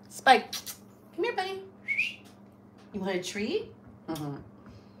chicken fat. Spike, come here, buddy. You want a treat? Mm-hmm.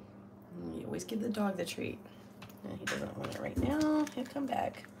 You always give the dog the treat. No, he doesn't want it right now. He'll come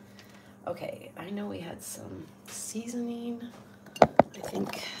back. Okay, I know we had some seasoning. I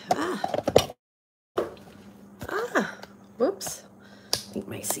think, whoops. I think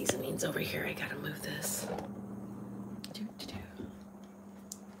my seasoning's over here. I gotta move this.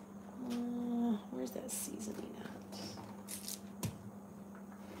 Where's that seasoning at?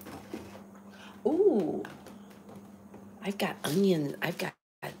 Ooh, I've got onion. I've got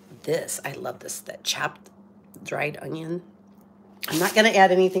this. I love this, that chopped dried onion. I'm not going to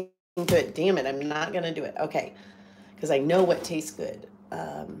add anything to it. Damn it, I'm not going to do it. Okay, because I know what tastes good.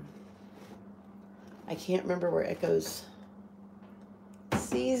 I can't remember where Echo's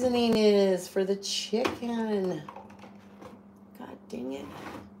seasoning is for the chicken. God dang it.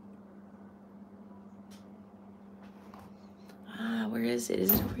 Where is it?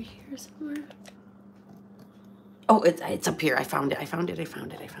 Is it over here somewhere? Oh, it's up here. I found it.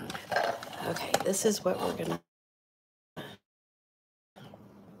 Okay, this is what we're gonna.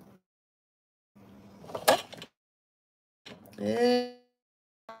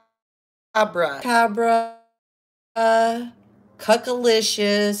 Cabra,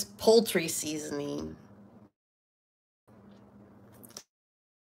 Cuckalicious poultry seasoning.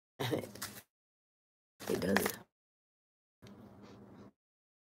 It does it.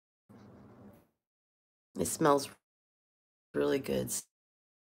 It smells really good.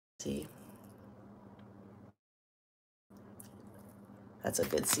 See, that's a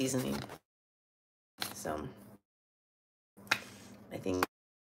good seasoning. So I think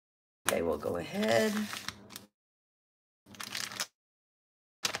I will go ahead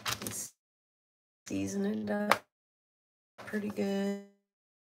and season it up pretty good.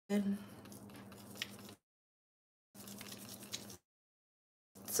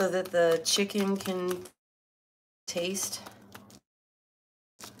 So that the chicken can taste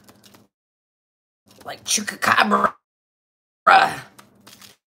like chupacabra.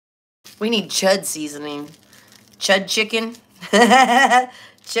 We need chud seasoning. Chud chicken.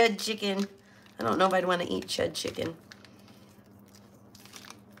 Chud chicken. I don't know if I'd want to eat chud chicken.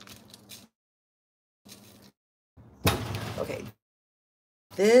 Okay.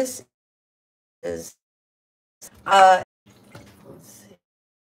 This is let's see.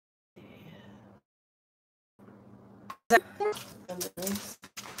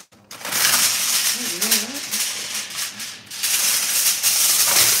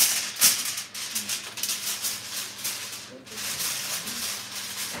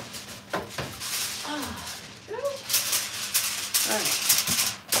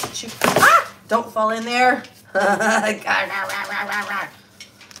 Don't fall in there. All right,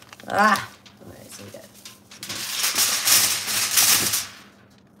 so we got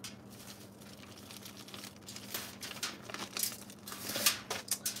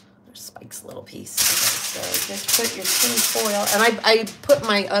Spike's little piece. Okay, so just put your tin foil, and I put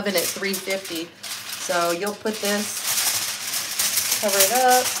my oven at 350. So you'll put this, cover it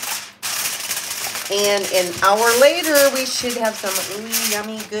up, and an hour later we should have some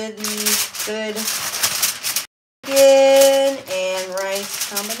yummy, good chicken and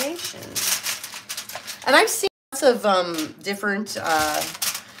rice combination. And I've seen lots of different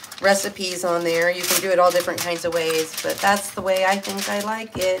recipes on there. You can do it all different kinds of ways, but that's the way I think I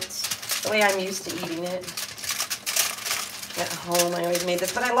like it. The way I'm used to eating it. At home, I always made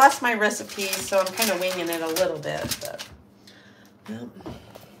this, but I lost my recipe, so I'm kind of winging it a little bit. But, yep.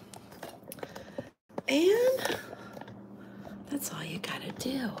 And that's all you gotta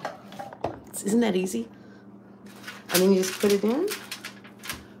do. Isn't that easy? And then you just put it in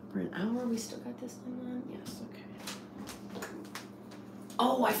for an hour. We still got this thing on? Yes, okay.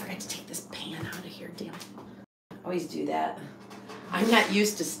 Oh, I forgot to take this pan out of here. Damn. I always do that. I'm not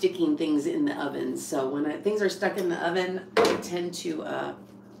used to sticking things in the oven, so when things are stuck in the oven, I tend to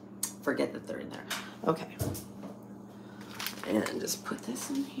forget that they're in there. Okay. And just put this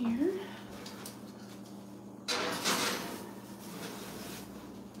in here.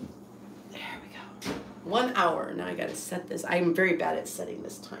 There we go. 1 hour. Now I gotta set this. I'm very bad at setting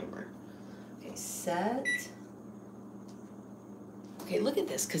this timer. Okay, set. Okay, look at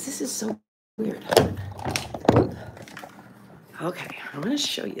this, because this is so weird. Okay, I'm gonna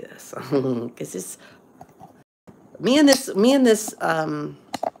show you this. Because this me and this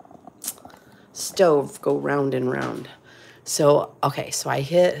stove go round and round. So, okay, so I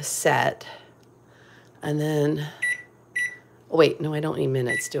hit set, and then, oh wait, no, I don't need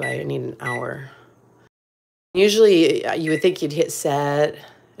minutes, do I? I need an hour. Usually, you would think you'd hit set,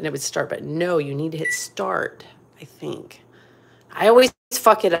 and it would start, but no, you need to hit start, I think. I always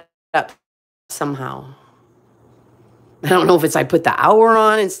fuck it up somehow. I don't know if it's I put the hour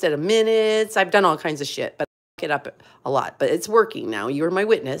on instead of minutes. I've done all kinds of shit, but I fuck it up a lot. But it's working now. You're my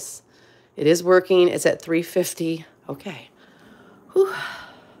witness. It is working. It's at 3:50. Okay. Whew.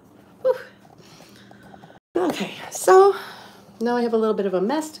 Whew. Okay, so now I have a little bit of a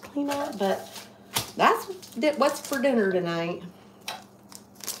mess to clean up, but that's what's for dinner tonight.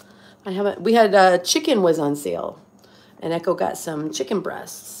 We had chicken was on sale, and Echo got some chicken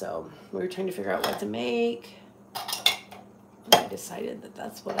breasts, so we were trying to figure out what to make. And I decided that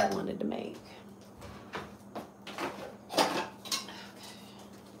that's what I wanted to make.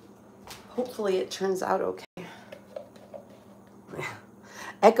 Hopefully it turns out okay.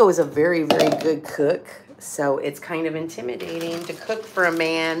 Echo is a very, very good cook, so it's kind of intimidating to cook for a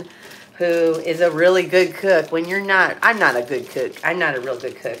man who is a really good cook when you're not. I'm not a good cook. I'm not a real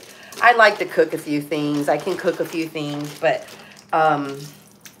good cook. I like to cook a few things. I can cook a few things, but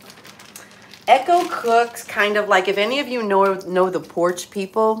Echo cooks kind of like, if any of you know the Porch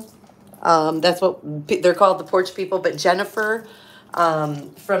People, that's what they're called, the Porch People, but Jennifer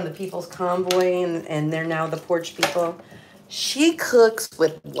from the People's Convoy, and they're now the Porch People. She cooks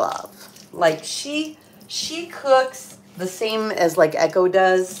with love. Like she cooks the same as like Echo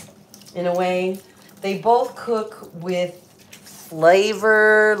does in a way. They both cook with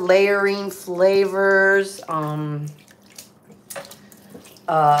flavor, layering flavors.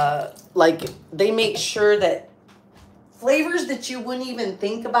 Like they make sure that flavors that you wouldn't even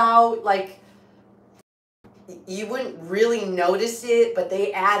think about, like you wouldn't really notice it, but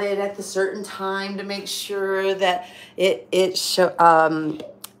they add it at the certain time to make sure that it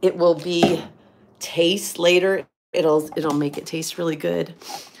will be taste later. It'll make it taste really good.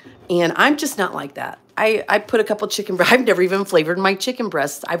 And I'm just not like that. I put a couple chicken breasts. I've never even flavored my chicken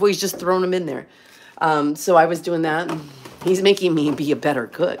breasts. I've always just thrown them in there. So I was doing that. He's making me be a better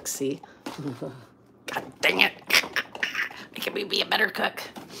cook, see? God dang it. Making me be a better cook.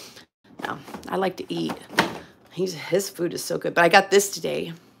 No, I like to eat. His food is so good. But I got this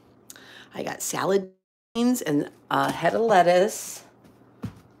today. I got salad greens and a head of lettuce.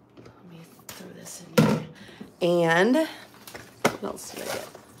 Let me throw this in here. And what else did I get?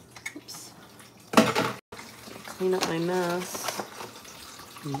 Oops. Clean up my mess.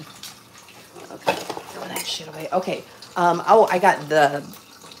 Okay, throw that shit away. Okay. Oh, I got the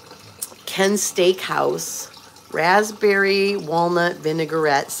Ken Steakhouse raspberry walnut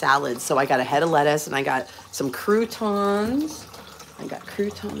vinaigrette salad. So I got a head of lettuce and I got some croutons. I got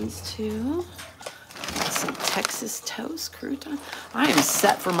croutons too. Got some Texas toast croutons. I am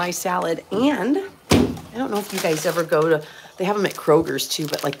set for my salad. And I don't know if you guys ever go to, they have them at Kroger's too,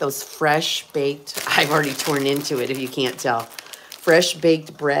 but like those fresh baked, I've already torn into it if you can't tell. Fresh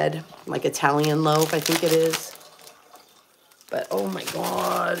baked bread, like Italian loaf, I think it is. But oh my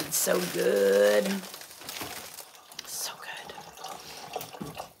God, it's so good. So good.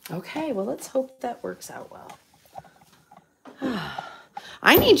 Okay, well, let's hope that works out well.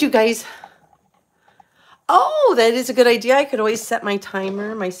 I need you guys. Oh, that is a good idea. I could always set my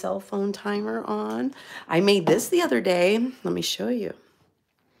timer, my cell phone timer on. I made this the other day. Let me show you.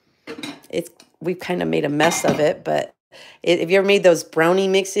 We've kind of made a mess of it, but have you ever made those brownie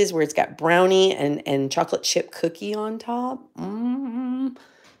mixes where it's got brownie and chocolate chip cookie on top?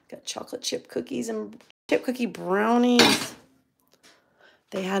 Got chocolate chip cookies and chip cookie brownies.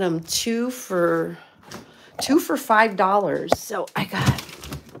 They had them two for $5. So I got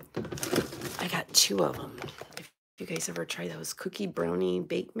two of them. If you guys ever try those cookie brownie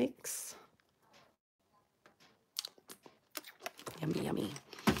bake mix. Yummy, yummy.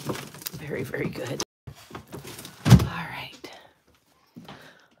 Very, very good.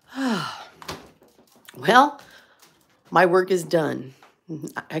 Well, my work is done.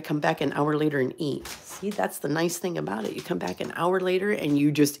 I come back an hour later and eat. See, that's the nice thing about it. You come back an hour later and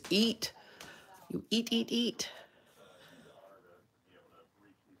you just eat. You eat, eat, eat.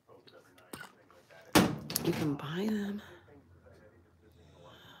 You can buy them.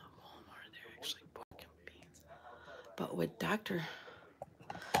 Walmart, they're actually pork and beans. But with Dr.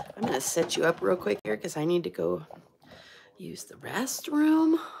 I'm going to set you up real quick here because I need to go use the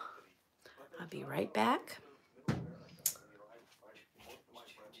restroom. I'll be right back.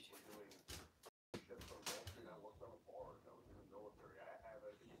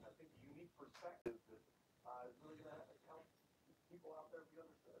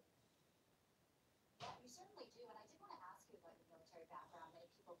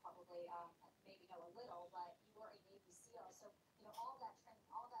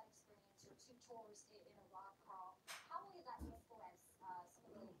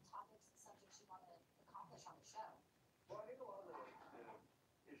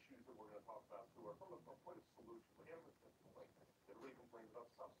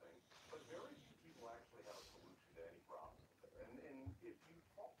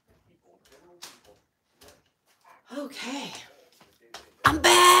 Okay, I'm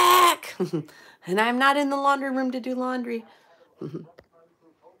back. And I'm not in the laundry room to do laundry.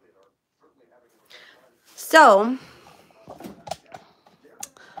 So,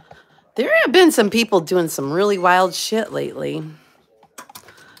 there have been some people doing some really wild shit lately.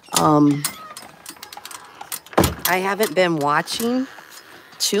 I haven't been watching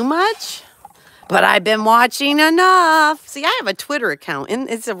too much, but I've been watching enough. See, I have a Twitter account, and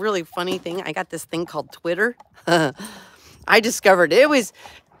it's a really funny thing. I got this thing called Twitter. I discovered it was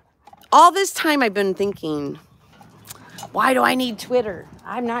all this time I've been thinking, why do I need Twitter?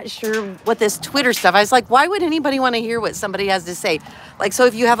 I'm not sure what this Twitter stuff. I was like, why would anybody want to hear what somebody has to say? Like, so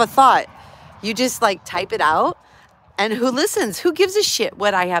if you have a thought, you just like type it out. And who listens? Who gives a shit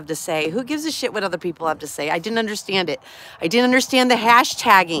what I have to say? Who gives a shit what other people have to say? I didn't understand it. I didn't understand the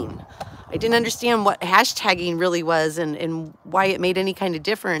hashtagging. I didn't understand what hashtagging really was and why it made any kind of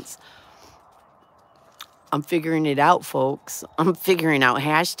difference. I'm figuring it out, folks. I'm figuring out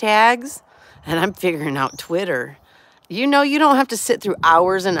hashtags, and I'm figuring out Twitter. You know, you don't have to sit through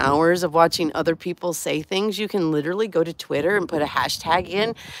hours and hours of watching other people say things. You can literally go to Twitter and put a hashtag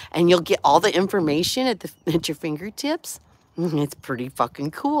in, and you'll get all the information at your fingertips. It's pretty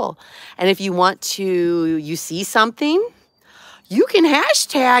fucking cool. And if you want to, you see something, you can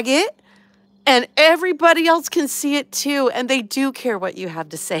hashtag it, and everybody else can see it too. And they do care what you have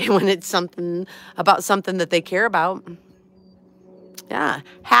to say when it's something about something that they care about. Yeah,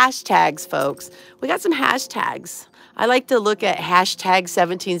 hashtags, folks. We got some hashtags. I like to look at hashtag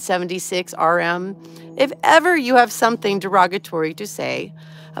 1776RM. If ever you have something derogatory to say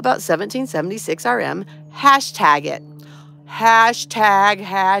about 1776RM, hashtag it. Hashtag,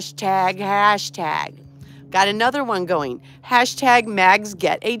 hashtag, hashtag. Got another one going. Hashtag Mags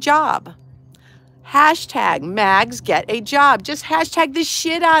get a job. Hashtag Mags get a job. Just hashtag the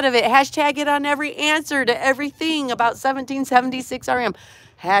shit out of it. Hashtag it on every answer to everything about 1776RM.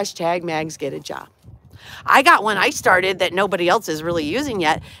 Hashtag Mags get a job. I got one I started that nobody else is really using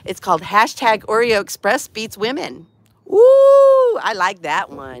yet. It's called hashtag Oreo Express beats women. Ooh, I like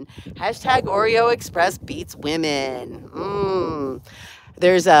that one. Hashtag Oreo Express beats women.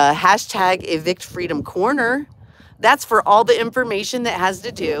 There's a hashtag Evict Freedom Corner. That's for all the information that has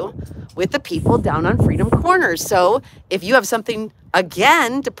to do with the people down on Freedom Corner. So if you have something,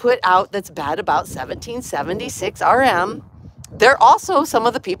 again, to put out that's bad about 1776RM, they're also some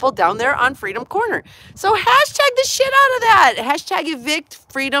of the people down there on Freedom Corner. So hashtag the shit out of that. Hashtag Evict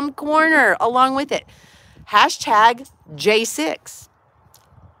Freedom Corner along with it. Hashtag J6.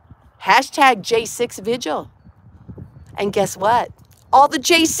 Hashtag J6 Vigil. And guess what? All the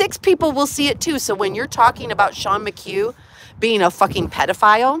J6 people will see it too. So when you're talking about Sean McHugh being a fucking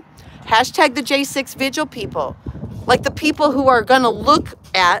pedophile, hashtag the J6 Vigil people. Like the people who are going to look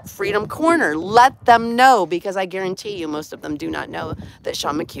at Freedom Corner. Let them know, because I guarantee you most of them do not know that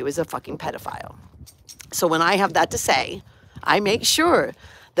Sean McHugh is a fucking pedophile. So when I have that to say, I make sure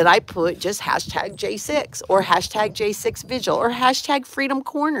that I put just hashtag J6 or hashtag J6 Vigil or hashtag Freedom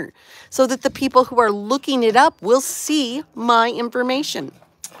Corner so that the people who are looking it up will see my information.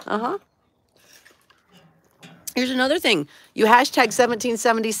 Here's another thing. You hashtag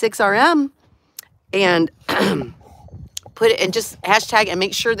 1776RM and put it and just hashtag and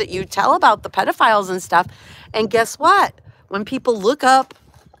make sure that you tell about the pedophiles and stuff. And guess what? When people look up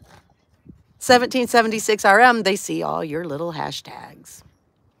 1776RM, they see all your little hashtags.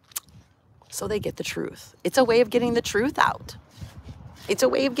 So they get the truth. It's a way of getting the truth out. It's a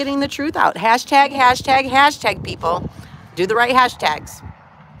way of getting the truth out. Hashtag, hashtag, hashtag, people. Do the right hashtags.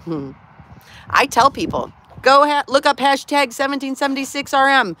 I tell people, go look up hashtag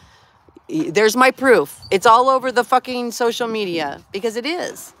 1776RM. There's my proof. It's all over the fucking social media because it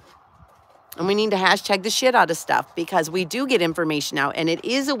is. And we need to hashtag the shit out of stuff because we do get information out and it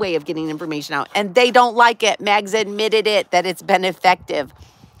is a way of getting information out. And they don't like it. Mags admitted it, that it's been effective.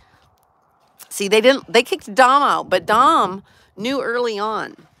 See, they kicked Dom out, but Dom knew early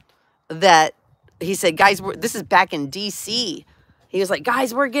on that he said, guys, this is back in DC. He was like,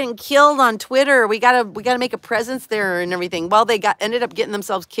 guys, we're getting killed on Twitter. We gotta make a presence there and everything. Well, they ended up getting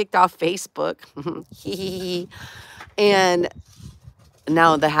themselves kicked off Facebook. And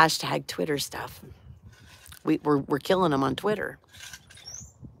now the hashtag Twitter stuff. We're killing them on Twitter.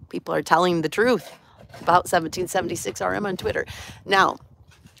 People are telling the truth about 1776RM on Twitter. Now,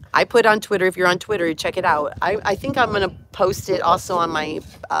 I put on Twitter, if you're on Twitter, check it out. I think I'm going to post it also on my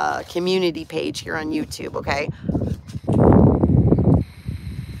community page here on YouTube, okay?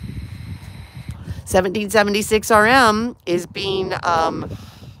 1776RM is being, a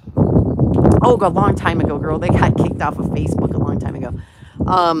long time ago, girl. They got kicked off of Facebook a long time ago.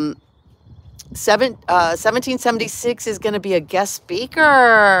 1776 is going to be a guest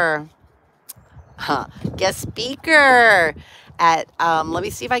speaker. Guest speaker at, let me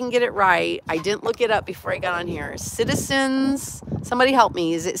see if I can get it right. I didn't look it up before I got on here. Citizens, somebody help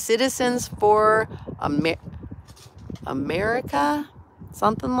me. Is it Citizens for America?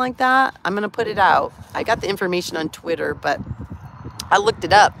 Something like that. I'm going to put it out. I got the information on Twitter, but I looked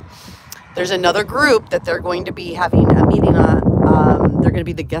it up. There's another group that they're going to be having a meeting on. They're going to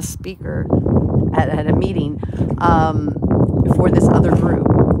be the guest speaker at a meeting for this other group.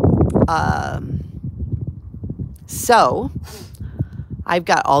 So I've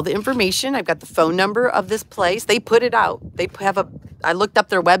got all the information. I've got the phone number of this place. They put it out. I looked up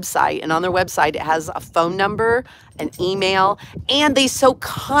their website, and on their website, it has a phone number, an email, and they so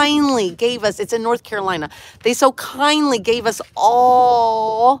kindly gave us, it's in North Carolina, they so kindly gave us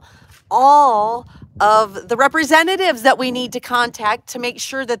all of the representatives that we need to contact to make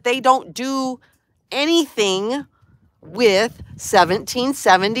sure that they don't do anything with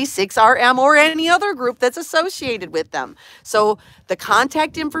 1776RM or any other group that's associated with them. So the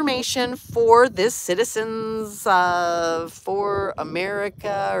contact information for this Citizens for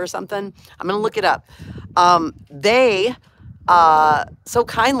America or something, I'm going to look it up. They so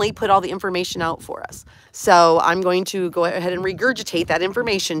kindly put all the information out for us. So I'm going to go ahead and regurgitate that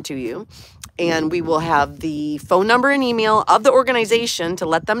information to you. And we will have the phone number and email of the organization to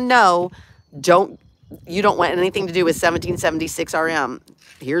let them know, you don't want anything to do with 1776RM.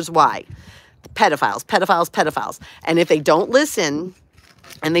 Here's why. Pedophiles, pedophiles, pedophiles. And if they don't listen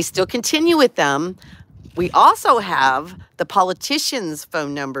and they still continue with them, we also have the politicians'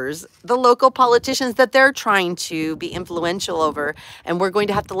 phone numbers, the local politicians that they're trying to be influential over. And we're going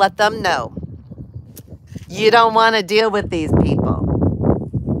to have to let them know, you don't want to deal with these people.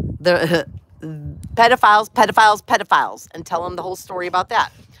 The pedophiles, pedophiles, pedophiles, and tell them the whole story about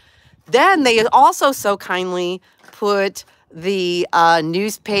that. Then they also so kindly put the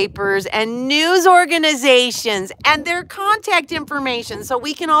newspapers and news organizations and their contact information so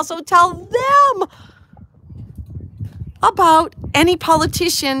we can also tell them about any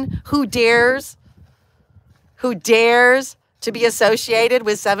politician who dares to be associated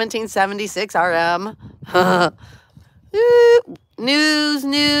with 1776RM.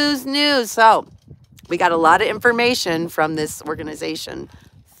 News. So we got a lot of information from this organization.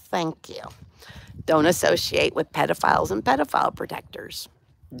 Thank you. Don't associate with pedophiles and pedophile protectors.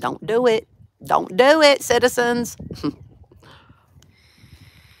 Don't do it. Don't do it, citizens.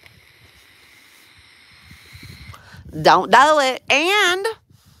 Don't do it. And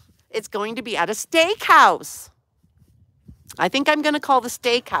it's going to be at a steakhouse. I think I'm going to call the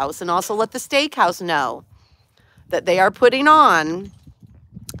steakhouse and also let the steakhouse know that they are putting on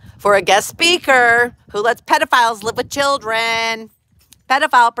for a guest speaker who lets pedophiles live with children.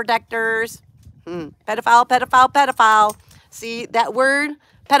 Pedophile protectors. Pedophile, pedophile, pedophile. See that word?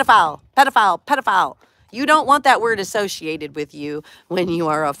 Pedophile, pedophile, pedophile. You don't want that word associated with you when you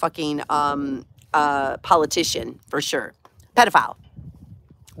are a fucking politician, for sure. Pedophile.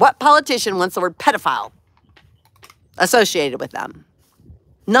 What politician wants the word pedophile associated with them?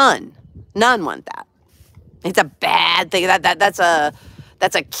 None. None want that. It's a bad thing. That's a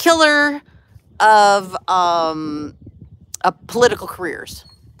killer of political careers.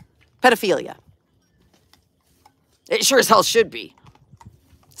 Pedophilia. It sure as hell should be.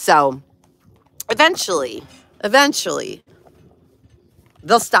 So eventually,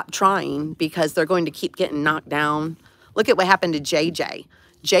 they'll stop trying because they're going to keep getting knocked down Look at what happened to JJ.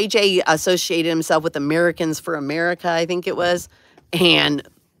 JJ associated himself with Americans for America, I think it was, and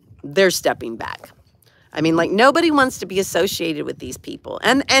they're stepping back. I mean, like, nobody wants to be associated with these people,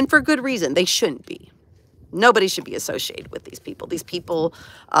 and for good reason. They shouldn't be. Nobody should be associated with these people. These people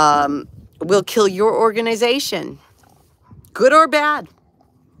will kill your organization, good or bad.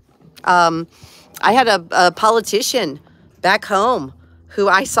 I had a politician back home who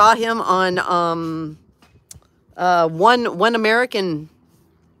I saw him on One American,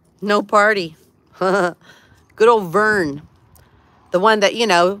 No Party. Good old Vern. The one that, you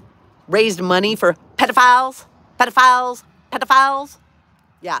know, raised money for pedophiles.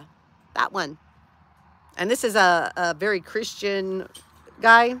 Yeah, that one. And this is a very Christian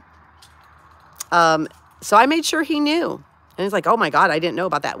guy. So I made sure he knew. And he's like, oh my God, I didn't know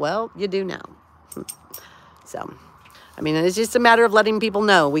about that. Well, you do now. So, I mean, it's just a matter of letting people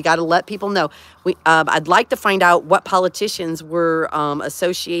know. We got to let people know. I'd like to find out what politicians were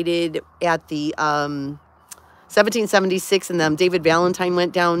associated at the 1776 and them. David Valentine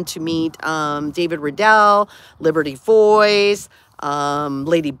went down to meet David Riddell, Liberty Voice,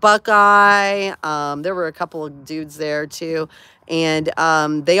 Lady Buckeye. There were a couple of dudes there too. And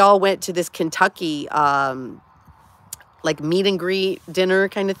they all went to this Kentucky like meet and greet dinner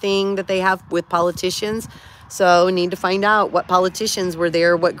kind of thing that they have with politicians. So we need to find out what politicians were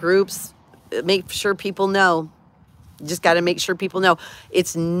there, what groups, make sure people know. Just got to make sure people know.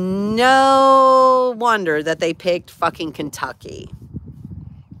 It's no wonder that they picked fucking Kentucky.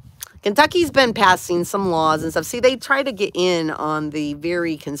 Kentucky's been passing some laws and stuff. See, they try to get in on the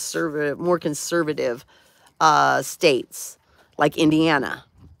very conservative, more conservative states like Indiana.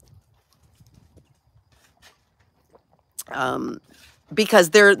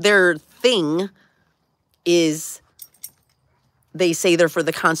 Because their thing is, they say they're for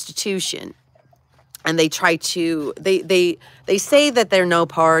the Constitution. And they try to, they say that they're no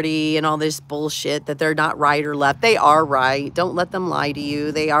party and all this bullshit, that they're not right or left. They are right. Don't let them lie to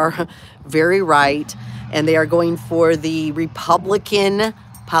you. They are very right. And they are going for the Republican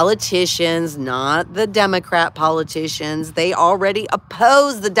politicians, not the Democrat politicians. They already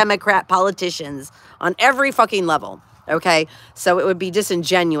oppose the Democrat politicians on every fucking level. Okay? So it would be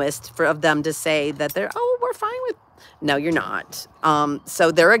disingenuous of them to say that they're, oh, we're fine with, no, you're not. So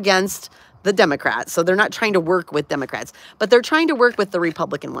they're against the Democrats. So they're not trying to work with Democrats, but they're trying to work with the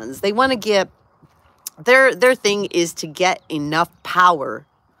Republican ones. They want to get, their thing is to get enough power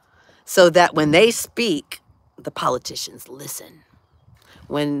so that when they speak, the politicians listen.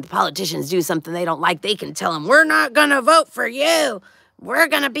 When the politicians do something they don't like, they can tell them, we're not going to vote for you. We're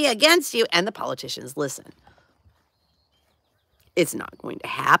going to be against you. And the politicians listen. It's not going to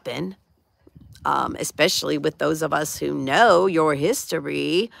happen. Especially with those of us who know your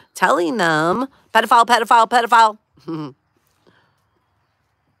history, telling them, pedophile, pedophile, pedophile.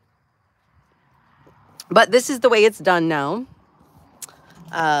 But this is the way it's done now.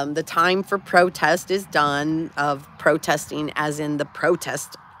 The time for protest is done, of protesting as in the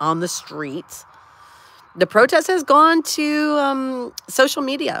protest on the streets. The protest has gone to social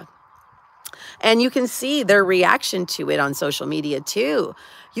media. And you can see their reaction to it on social media too.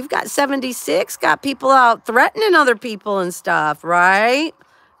 You've got 76, got people out threatening other people and stuff, right?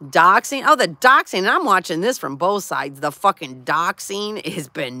 Doxing. Oh, the doxing. And I'm watching this from both sides. The fucking doxing has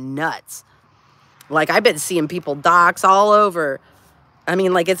been nuts. Like, I've been seeing people dox all over. I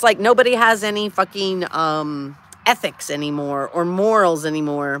mean, like, it's like nobody has any fucking ethics anymore or morals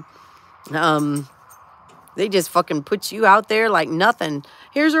anymore. They just fucking put you out there like nothing.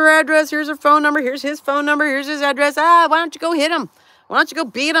 Here's her address. Here's her phone number. Here's his phone number. Here's his address. Why don't you go hit him? Why don't you go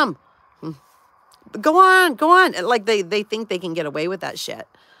beat him? Go on, go on. Like, they think they can get away with that shit.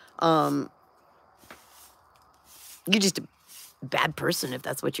 You're just a bad person if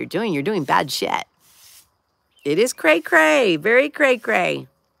that's what you're doing. You're doing bad shit. It is cray-cray. Very cray-cray.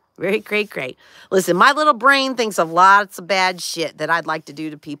 Very cray-cray. Listen, my little brain thinks of lots of bad shit that I'd like to do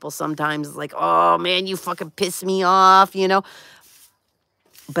to people sometimes. It's like, oh, man, you fucking piss me off, you know.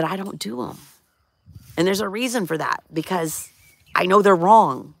 But I don't do them. And there's a reason for that. Because I know they're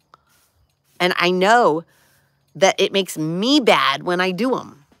wrong. And I know that it makes me bad when I do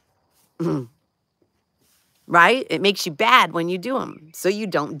them. Right? It makes you bad when you do them. So you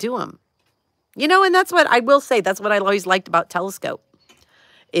don't do them. You know, and that's what I will say. That's what I always liked about Telescope.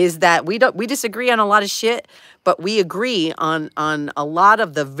 Is that we disagree on a lot of shit, but we agree on a lot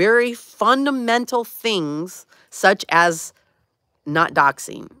of the very fundamental things, such as not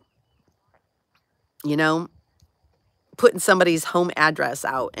doxing. You know, putting somebody's home address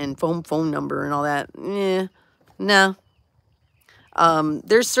out and phone number and all that. No.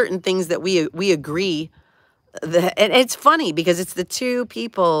 There's certain things that we agree And it's funny because it's the two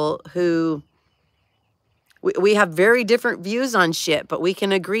people who we have very different views on shit, but we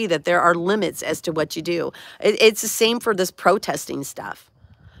can agree that there are limits as to what you do. It's the same for this protesting stuff.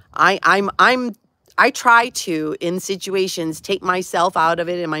 I try to, in situations, take myself out of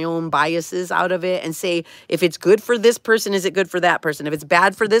it and my own biases out of it and say, if it's good for this person, is it good for that person? If it's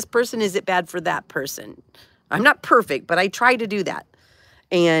bad for this person, is it bad for that person? I'm not perfect, but I try to do that.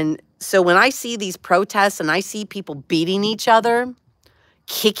 And so when I see these protests and I see people beating each other,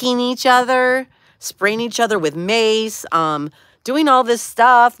 kicking each other, spraying each other with mace, doing all this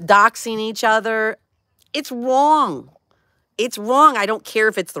stuff, doxing each other, it's wrong. It's wrong. I don't care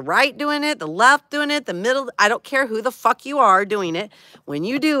if it's the right doing it, the left doing it, the middle. I don't care who the fuck you are doing it. When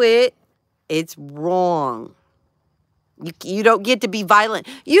you do it, it's wrong. You don't get to be violent.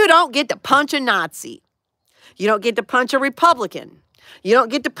 You don't get to punch a Nazi. You don't get to punch a Republican. You don't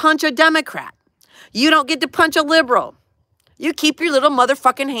get to punch a Democrat. You don't get to punch a liberal. You keep your little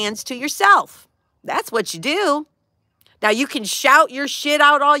motherfucking hands to yourself. That's what you do. Now, you can shout your shit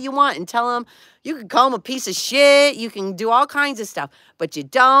out all you want and tell them, you can call them a piece of shit. You can do all kinds of stuff. But you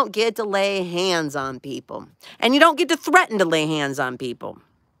don't get to lay hands on people. And you don't get to threaten to lay hands on people.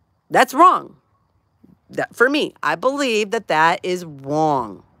 That's wrong. For me, I believe that that is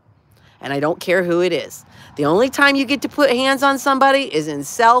wrong. And I don't care who it is. The only time you get to put hands on somebody is in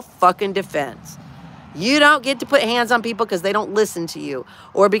self-fucking-defense. You don't get to put hands on people because they don't listen to you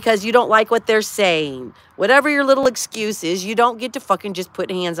or because you don't like what they're saying. Whatever your little excuse is, you don't get to fucking just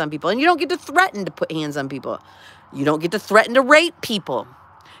put hands on people. And you don't get to threaten to put hands on people. You don't get to threaten to rape people.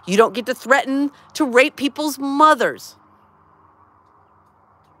 You don't get to threaten to rape people's mothers.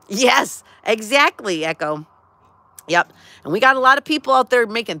 Yes, exactly, Echo. Yep. And we got a lot of people out there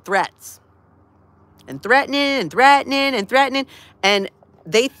making threats. And threatening and threatening and threatening. And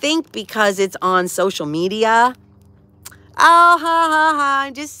they think because it's on social media, oh, ha, ha, ha,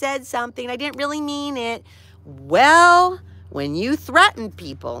 I just said something. I didn't really mean it. Well, when you threaten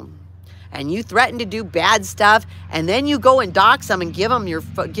people and you threaten to do bad stuff and then you go and dox them and give them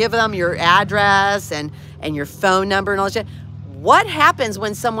your address and your phone number and all that shit, what happens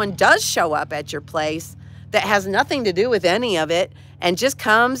when someone does show up at your place that has nothing to do with any of it and just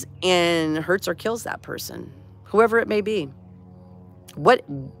comes and hurts or kills that person, whoever it may be? What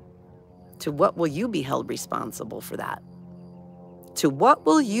will you be held responsible for that? To what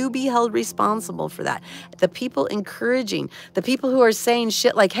will you be held responsible for that? The people encouraging, the people who are saying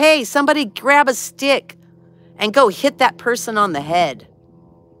shit like, hey, somebody grab a stick and go hit that person on the head.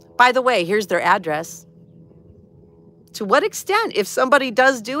 By the way, here's their address. To what extent, if somebody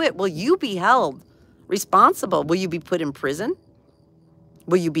does do it, will you be held responsible? Will you be put in prison?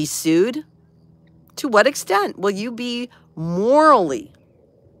 Will you be sued? To what extent will you be morally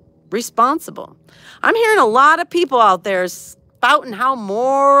responsible? I'm hearing a lot of people out there spouting how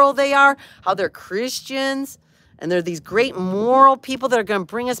moral they are, how they're Christians, and they're these great moral people that are going to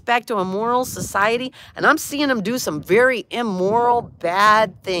bring us back to a moral society. And I'm seeing them do some very immoral,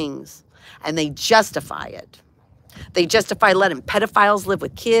 bad things, and they justify it. They justify letting pedophiles live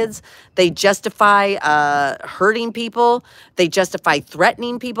with kids. They justify hurting people. They justify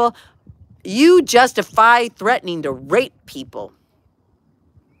threatening people. You justify threatening to rape people.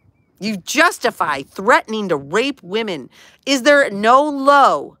 You justify threatening to rape women. Is there no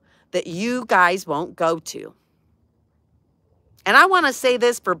low that you guys won't go to? And I want to say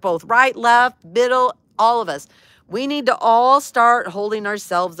this for both right, left, middle, all of us. We need to all start holding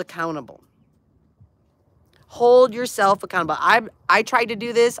ourselves accountable. Hold yourself accountable. I try to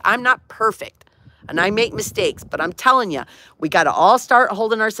do this. I'm not perfect. And I make mistakes. But I'm telling you, we got to all start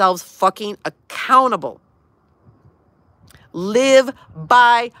holding ourselves fucking accountable. Live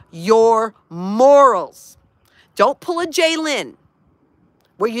by your morals. Don't pull a Jalen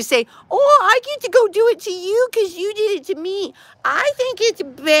where you say, oh, I get to go do it to you because you did it to me. I think it's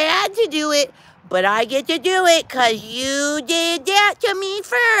bad to do it, but I get to do it because you did that to me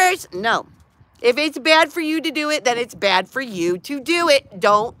first. No. If it's bad for you to do it, then it's bad for you to do it.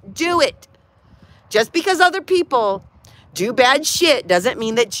 Don't do it. Just because other people do bad shit doesn't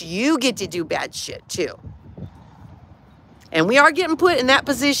mean that you get to do bad shit too. And we are getting put in that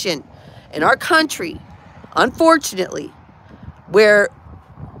position in our country, unfortunately, where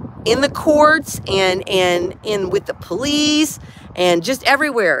in the courts and in with the police and just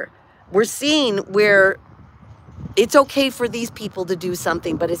everywhere, we're seeing where it's okay for these people to do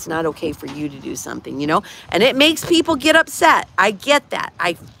something, but it's not okay for you to do something, you know? And it makes people get upset. I get that.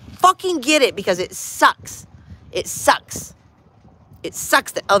 I fucking get it because it sucks. It sucks. It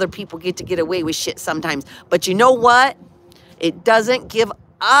sucks that other people get to get away with shit sometimes. But you know what? It doesn't give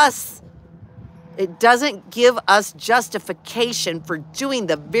us It doesn't give us justification for doing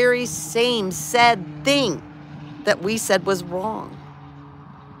the very same said thing that we said was wrong.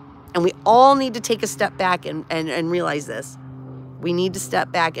 And we all need to take a step back and realize this. We need to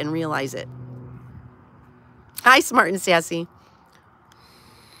step back and realize it. Hi, Smart and Sassy.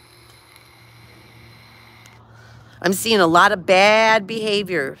 I'm seeing a lot of bad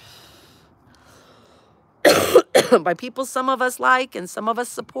behavior by people some of us like and some of us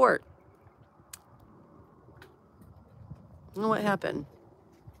support. I don't know what happened.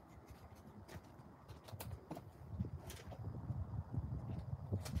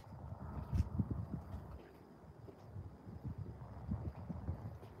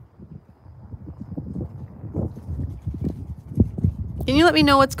 Can you let me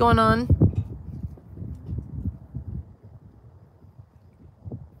know what's going on?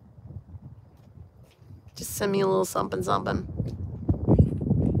 Just send me a little something, something.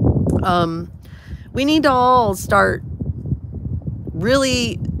 We need to all start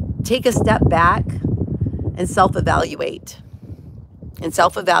really take a step back and self-evaluate. And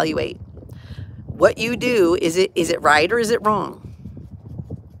self-evaluate. What you do, is it right or is it wrong?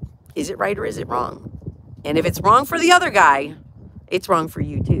 Is it right or is it wrong? And if it's wrong for the other guy, it's wrong for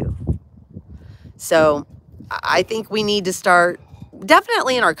you too. So I think we need to start,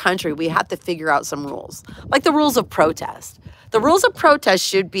 definitely in our country, we have to figure out some rules. Like the rules of protest. The rules of protest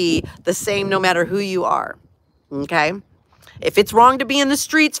should be the same no matter who you are. Okay? If it's wrong to be in the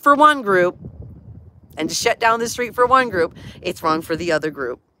streets for one group and to shut down the street for one group, it's wrong for the other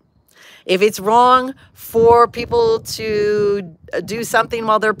group. If it's wrong for people to do something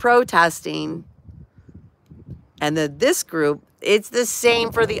while they're protesting, and this group, it's the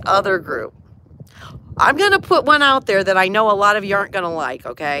same for the other group. I'm going to put one out there that I know a lot of you aren't going to like,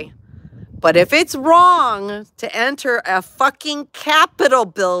 okay? But if it's wrong to enter a fucking Capitol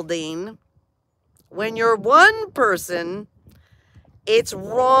building when you're one person, it's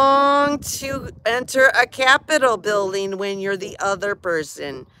wrong to enter a Capitol building when you're the other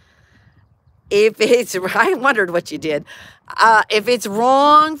person. If it's, I wondered what you did. If it's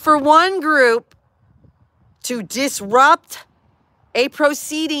wrong for one group to disrupt a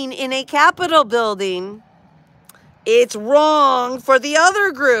proceeding in a Capitol building, it's wrong for the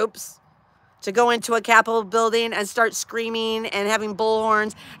other groups to go into a Capitol building and start screaming and having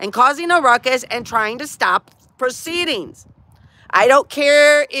bullhorns and causing a ruckus and trying to stop proceedings. I don't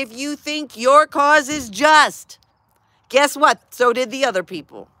care if you think your cause is just. Guess what? So did the other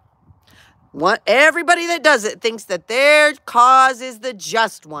people. Everybody that does it thinks that their cause is the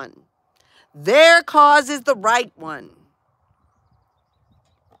just one. Their cause is the right one.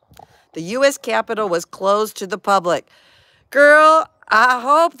 The U.S. Capitol was closed to the public. Girl, I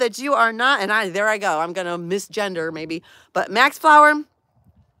hope that you are not, and there I go. I'm going to misgender maybe. But Max Flower,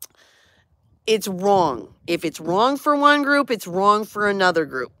 it's wrong. If it's wrong for one group, it's wrong for another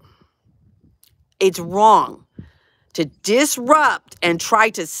group. It's wrong to disrupt and try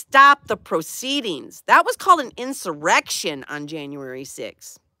to stop the proceedings. That was called an insurrection on January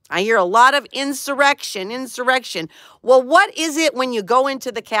 6th. I hear a lot of insurrection. Well, what is it when you go into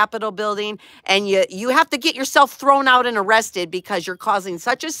the Capitol building and you have to get yourself thrown out and arrested because you're causing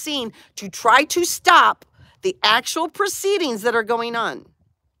such a scene to try to stop the actual proceedings that are going on?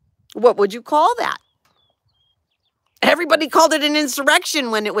 What would you call that? Everybody called it an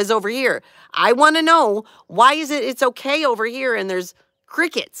insurrection when it was over here. I want to know, why is it's okay over here and there's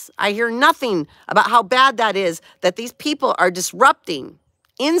crickets? I hear nothing about how bad that is, that these people are disrupting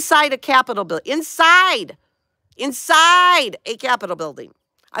inside a Capitol building, inside a Capitol building.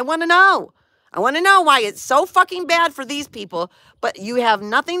 I want to know. I want to know why it's so fucking bad for these people, but you have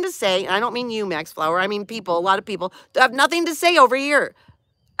nothing to say. And I don't mean you, Max Flower. I mean people, a lot of people have nothing to say over here.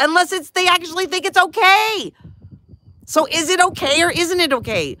 Unless they actually think it's okay. So is it okay or isn't it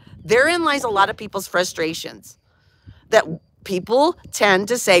okay? Therein lies a lot of people's frustrations. That people tend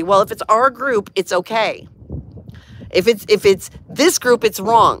to say, well, if it's our group, it's okay. If it's this group, it's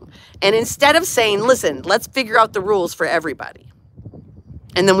wrong. And instead of saying, listen, let's figure out the rules for everybody.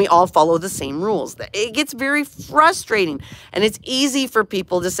 And then we all follow the same rules. It gets very frustrating. And it's easy for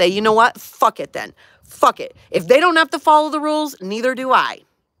people to say, you know what? Fuck it then. Fuck it. If they don't have to follow the rules, neither do I.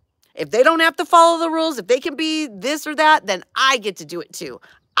 If they don't have to follow the rules, if they can be this or that, then I get to do it too.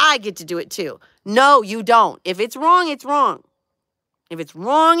 I get to do it too. No, you don't. If it's wrong, it's wrong. If it's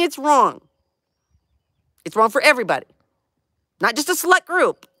wrong, it's wrong. It's wrong for everybody, not just a select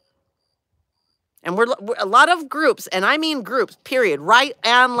group. And we're a lot of groups, and I mean groups, period, right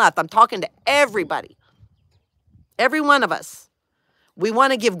and left. I'm talking to everybody, every one of us. We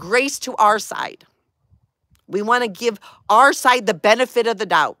want to give grace to our side. We want to give our side the benefit of the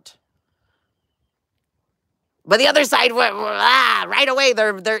doubt. But the other side, right away,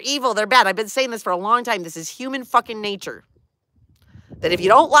 they're evil, they're bad. I've been saying this for a long time. This is human fucking nature. That if you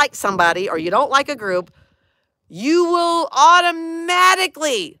don't like somebody or you don't like a group, you will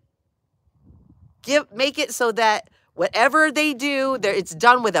automatically make it so that whatever they do, it's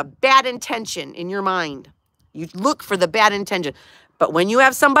done with a bad intention in your mind. You look for the bad intention. But when you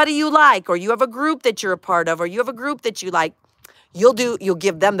have somebody you like, or you have a group that you're a part of, or you have a group that you like, you'll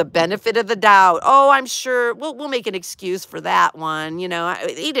give them the benefit of the doubt. Oh, I'm sure we'll make an excuse for that one. You know,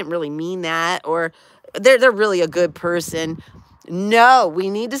 he didn't really mean that, or they're really a good person. No, we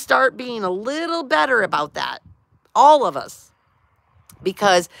need to start being a little better about that. All of us.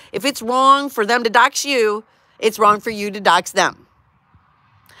 Because if it's wrong for them to dox you, it's wrong for you to dox them.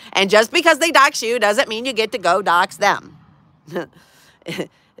 And just because they dox you doesn't mean you get to go dox them.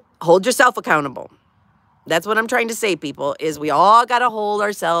 Hold yourself accountable. That's what I'm trying to say, people, is we all got to hold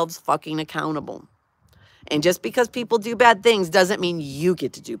ourselves fucking accountable. And just because people do bad things doesn't mean you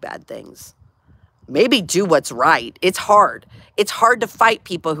get to do bad things. Maybe do what's right. It's hard. It's hard to fight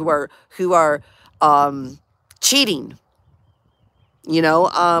people who are cheating. You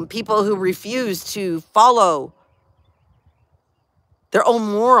know, people who refuse to follow their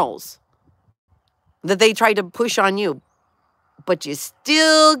own morals that they try to push on you. But you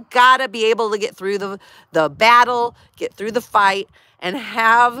still got to be able to get through the battle, get through the fight, and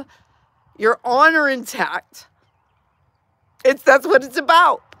have your honor intact. That's what it's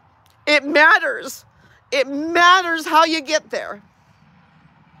about. It matters. It matters how you get there.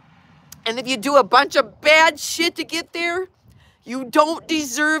 And if you do a bunch of bad shit to get there, you don't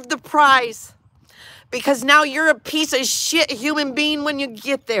deserve the prize. Because now you're a piece of shit human being when you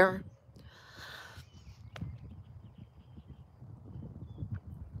get there.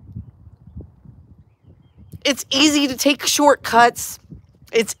 It's easy to take shortcuts.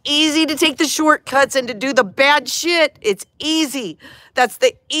 It's easy to take the shortcuts and to do the bad shit. It's easy. That's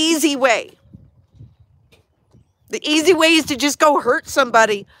the easy way. The easy way is to just go hurt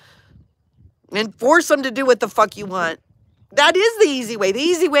somebody and force them to do what the fuck you want. That is the easy way. The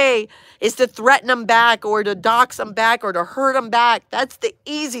easy way is to threaten them back or to dox them back or to hurt them back. That's the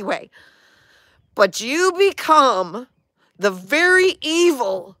easy way. But you become the very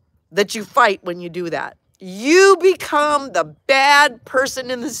evil that you fight when you do that. You become the bad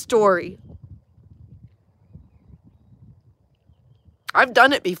person in the story. I've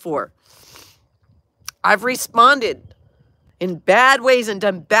done it before. I've responded in bad ways and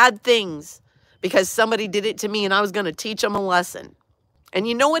done bad things because somebody did it to me and I was going to teach them a lesson. And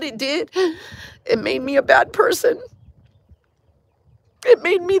you know what it did? It made me a bad person. It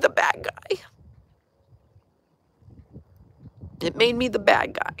made me the bad guy. It made me the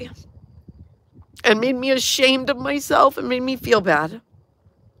bad guy. And made me ashamed of myself and made me feel bad.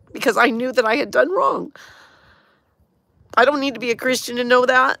 Because I knew that I had done wrong. I don't need to be a Christian to know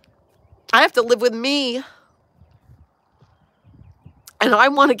that. I have to live with me. And I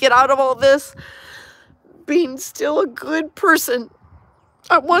want to get out of all this being still a good person.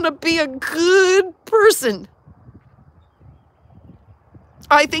 I want to be a good person.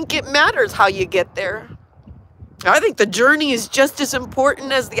 I think it matters how you get there. I think the journey is just as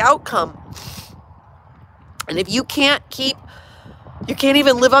important as the outcome. And if you can't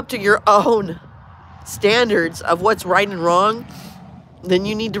even live up to your own standards of what's right and wrong, then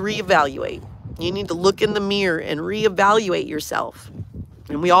you need to reevaluate. You need to look in the mirror and reevaluate yourself.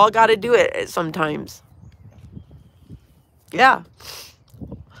 And we all got to do it sometimes. Yeah.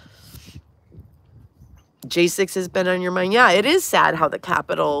 J6 has been on your mind. Yeah, it is sad how the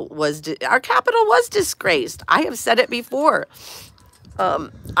Capitol was, our Capitol was disgraced. I have said it before.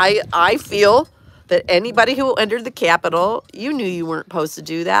 I feel that anybody who entered the Capitol, you knew you weren't supposed to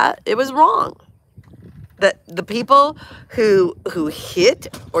do that. It was wrong. That the people who hit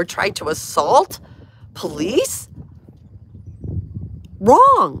or tried to assault police,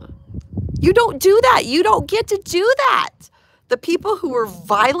 wrong. You don't do that. You don't get to do that. The people who were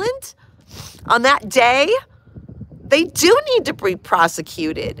violent on that day, they do need to be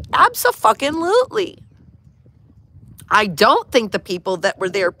prosecuted. Abso-fucking-lutely. I don't think the people that were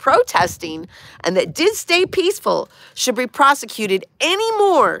there protesting and that did stay peaceful should be prosecuted any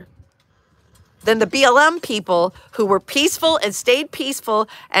more than the BLM people who were peaceful and stayed peaceful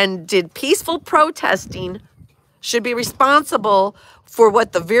and did peaceful protesting should be responsible for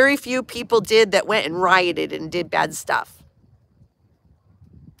what the very few people did that went and rioted and did bad stuff.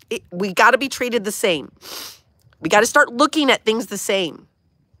 We got to be treated the same. We got to start looking at things the same.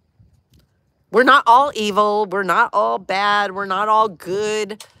 We're not all evil. We're not all bad. We're not all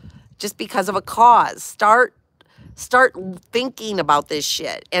good just because of a cause. Start thinking about this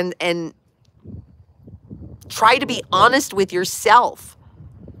shit and Try to be honest with yourself.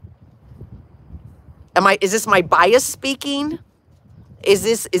 Is this my bias speaking? Is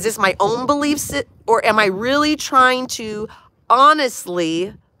this my own beliefs, or am I really trying to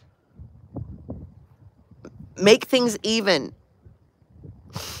honestly make things even?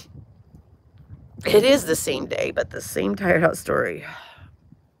 It is the same day, but the same tired out story.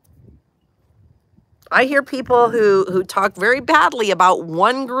 I hear people who talk very badly about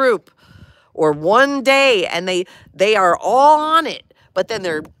one group or one day, and they are all on it, but then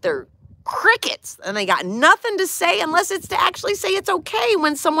they're crickets, and they got nothing to say unless it's to actually say it's okay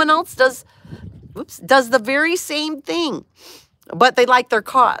when someone else does the very same thing, but they like their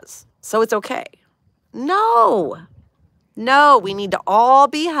cause, so it's okay. No, we need to all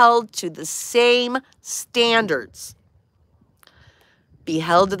be held to the same standards. Be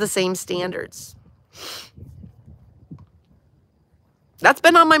held to the same standards. That's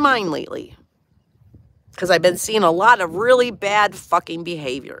been on my mind lately, because I've been seeing a lot of really bad fucking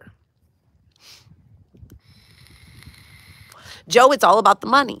behavior. Joe, it's all about the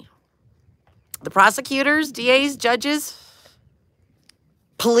money. The prosecutors, DAs, judges,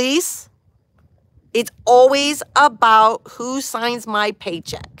 police, it's always about who signs my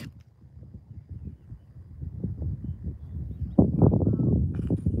paycheck.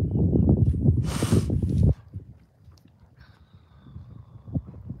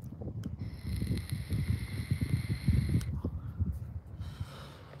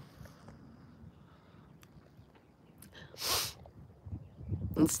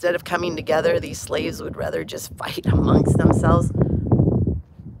 Instead of coming together, these slaves would rather just fight amongst themselves.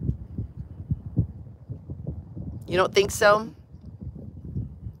 You don't think so?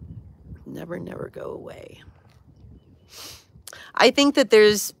 Never go away. I think that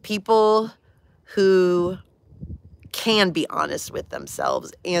there's people who can be honest with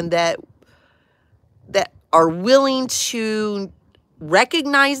themselves, and that are willing to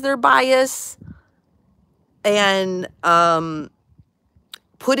recognize their bias and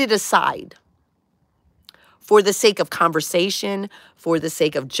put it aside for the sake of conversation, for the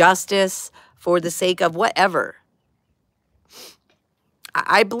sake of justice, for the sake of whatever.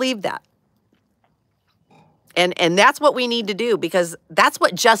 I believe that. And that's what we need to do, because that's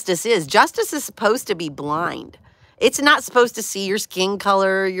what justice is. Justice is supposed to be blind. It's not supposed to see your skin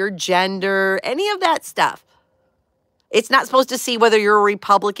color, your gender, any of that stuff. It's not supposed to see whether you're a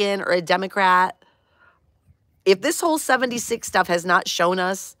Republican or a Democrat. If this whole 76 stuff has not shown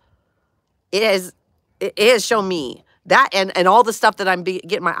us, it has shown me that, and all the stuff that I'm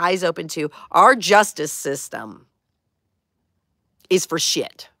getting my eyes open to, our justice system is for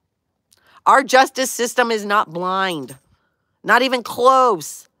shit. Our justice system is not blind, not even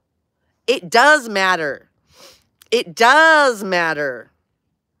close. It does matter. It does matter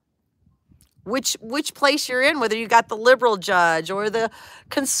which place you're in, whether you got the liberal judge or the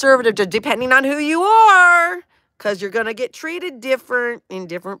conservative judge, depending on who you are, because you're going to get treated different in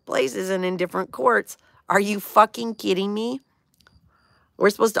different places and in different courts. Are you fucking kidding me? We're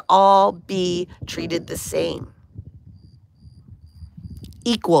supposed to all be treated the same.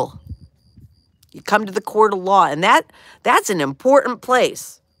 Equal. You come to the court of law, and that's an important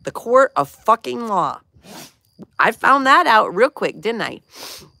place. The court of fucking law. I found that out real quick, didn't I?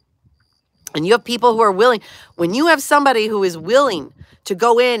 And you have people who are willing. When you have somebody who is willing to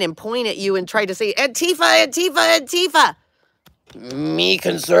go in and point at you and try to say, Antifa, Antifa, Antifa. Me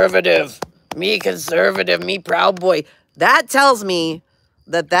conservative, me Proud Boy. That tells me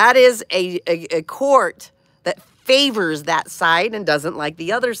that is a court that favors that side and doesn't like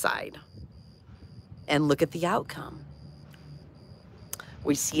the other side. And look at the outcome.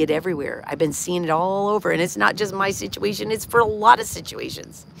 We see it everywhere. I've been seeing it all over. And it's not just my situation. It's for a lot of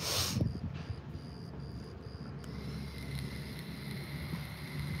situations.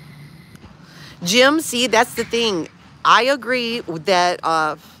 Jim, see, that's the thing. I agree that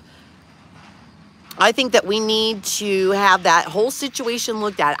I think that we need to have that whole situation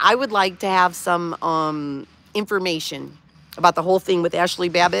looked at. I would like to have some information about the whole thing with Ashley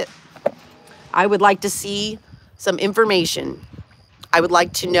Babbitt. I would like to see some information. I would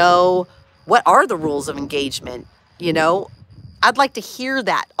like to know, what are the rules of engagement? You know, I'd like to hear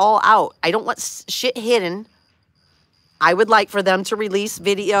that all out. I don't want shit hidden. I would like for them to release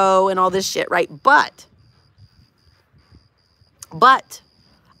video and all this shit, right? But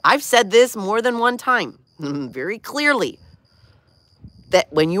I've said this more than one time, very clearly,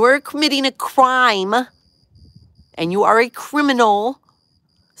 that when you are committing a crime and you are a criminal,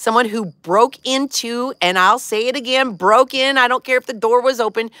 Someone who broke into, and I'll say it again, broke in. I don't care if the door was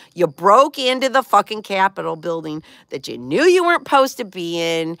open. You broke into the fucking Capitol building that you knew you weren't supposed to be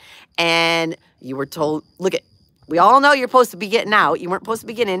in. And you were told, look at, we all know you're supposed to be getting out. You weren't supposed to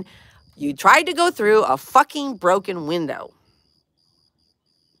be getting in. You tried to go through a fucking broken window.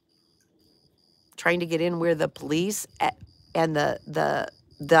 Trying to get in where the police and the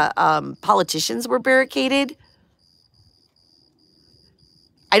politicians were barricaded.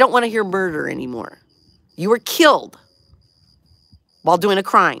 I don't want to hear murder anymore. You were killed while doing a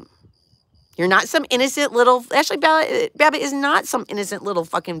crime. You're not some innocent little... Ashley Babbitt is not some innocent little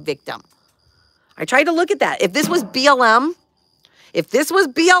fucking victim. I tried to look at that. If this was BLM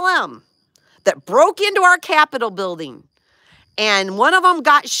that broke into our Capitol building and one of them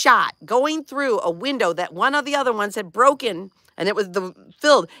got shot going through a window that one of the other ones had broken and it was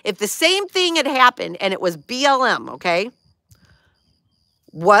filled. If the same thing had happened and it was BLM, okay?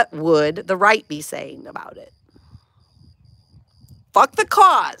 What would the right be saying about it? Fuck the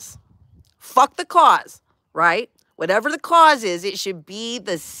cause. Fuck the cause, right? Whatever the cause is, it should be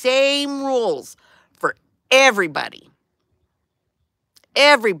the same rules for everybody.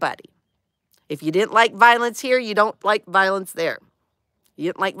 Everybody. If you didn't like violence here, you don't like violence there. You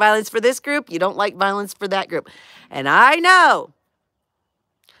didn't like violence for this group, you don't like violence for that group. And I know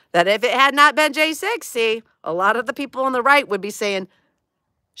that if it had not been J6, a lot of the people on the right would be saying,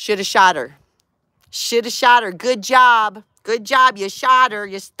 should have shot her. Should have shot her. Good job. Good job. You shot her.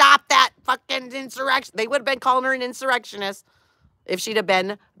 You stopped that fucking insurrection. They would have been calling her an insurrectionist if she'd have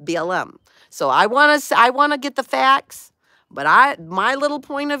been BLM. So I want to get the facts, but my little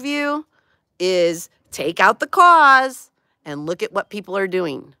point of view is take out the cause and look at what people are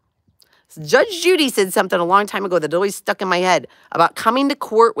doing. Judge Judy said something a long time ago that always stuck in my head about coming to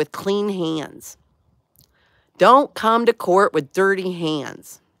court with clean hands. Don't come to court with dirty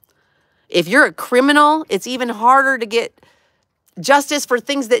hands. If you're a criminal, it's even harder to get justice for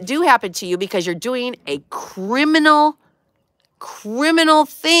things that do happen to you because you're doing a criminal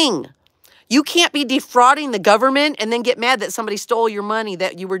thing. You can't be defrauding the government and then get mad that somebody stole your money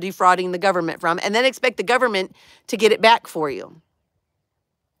that you were defrauding the government from and then expect the government to get it back for you.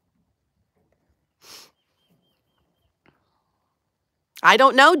 I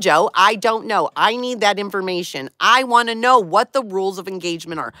don't know, Joe. I don't know. I need that information. I want to know what the rules of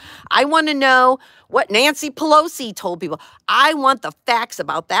engagement are. I want to know what Nancy Pelosi told people. I want the facts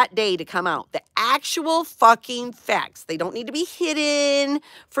about that day to come out. The actual fucking facts. They don't need to be hidden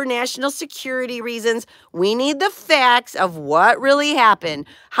for national security reasons. We need the facts of what really happened.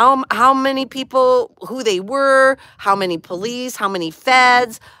 How many people, who they were, how many police, how many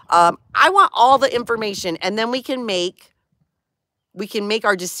feds. I want all the information, and then we can make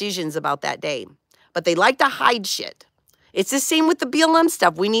our decisions about that day. But they like to hide shit. It's the same with the BLM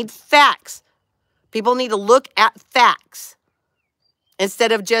stuff. We need facts. People need to look at facts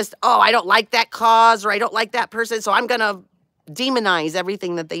instead of just, oh, I don't like that cause or I don't like that person, so I'm going to demonize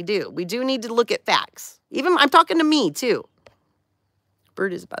everything that they do. We do need to look at facts. Even, I'm talking to me, too.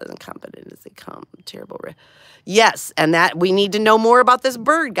 Bird is about as incompetent as they come. Terrible. Yes, and that we need to know more about this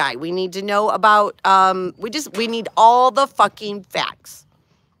Bird guy. We need to know about, we need all the fucking facts.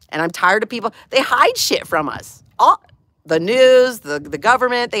 And I'm tired of people, they hide shit from us. All the news, the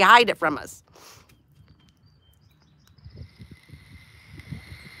government, they hide it from us.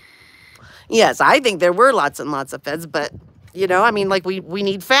 Yes, I think there were lots and lots of feds, but, you know, I mean, like, we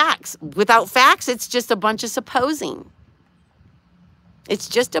need facts. Without facts, it's just a bunch of supposing. It's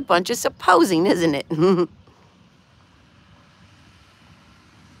just a bunch of supposing, isn't it?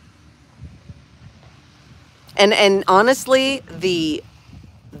 And honestly, the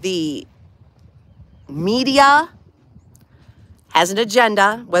media has an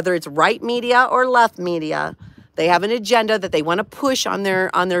agenda, whether it's right media or left media. They have an agenda that they want to push on their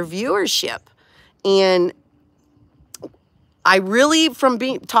viewership. And I really, from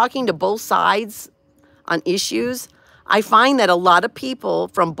talking to both sides on issues, I find that a lot of people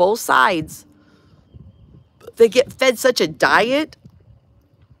from both sides, they get fed such a diet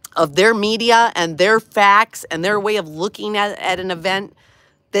of their media and their facts and their way of looking at an event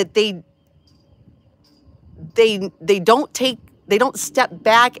that they don't step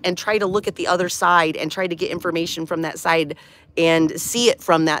back and try to look at the other side and try to get information from that side and see it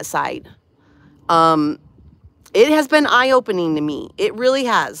from that side. It has been eye-opening to me. It really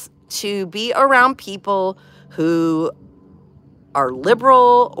has, to be around people who are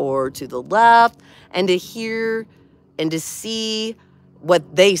liberal or to the left and to hear and to see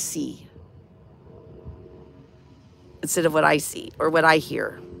what they see instead of what I see or what I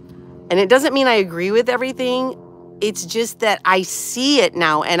hear. And it doesn't mean I agree with everything. It's just that I see it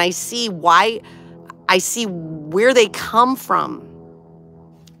now, and I see why, I see where they come from.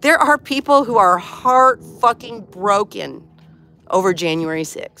 There are people who are heart fucking broken over January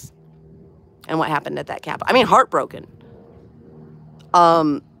 6th and what happened at that Capitol. I mean, heartbroken.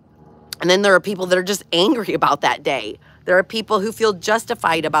 And then there are people that are just angry about that day. There are people who feel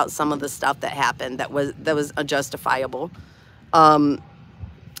justified about some of the stuff that happened that was unjustifiable.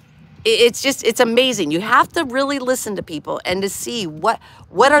 It's amazing. You have to really listen to people and to see what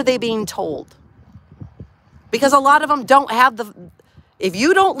are they being told. Because a lot of them don't have if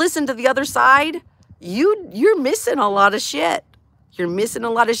you don't listen to the other side, you're missing a lot of shit. You're missing a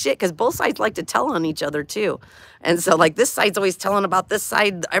lot of shit because both sides like to tell on each other too. And so like this side's always telling about this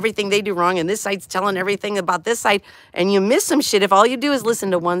side, everything they do wrong, and this side's telling everything about this side, and you miss some shit if all you do is listen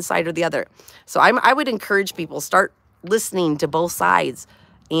to one side or the other. So I would encourage people, start listening to both sides.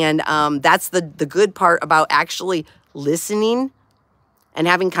 And that's the good part about actually listening and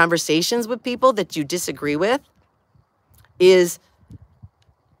having conversations with people that you disagree with is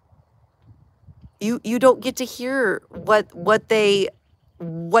you don't get to hear what they've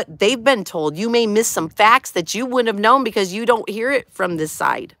been told. You may miss some facts that you wouldn't have known because you don't hear it from this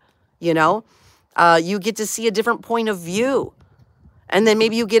side, you know? You get to see a different point of view. And then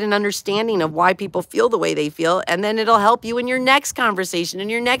maybe you get an understanding of why people feel the way they feel, and then it'll help you in your next conversation,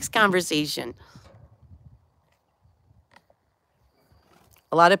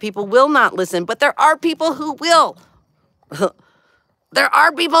 A lot of people will not listen, but there are people who will. There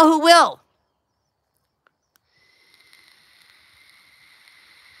are people who will.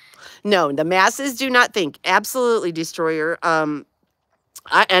 No, the masses do not think. Absolutely, Destroyer. And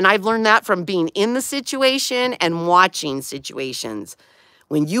I've learned that from being in the situation and watching situations.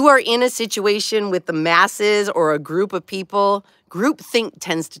 When you are in a situation with the masses or a group of people, groupthink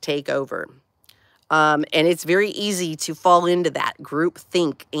tends to take over. And it's very easy to fall into that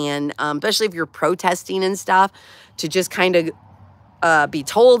groupthink. And especially if you're protesting and stuff, to just kind of be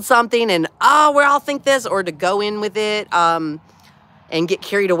told something and, oh, we all think this, or to go in with it. And get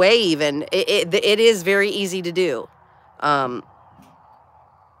carried away even. It is very easy to do.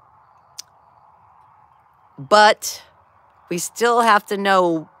 But we still have to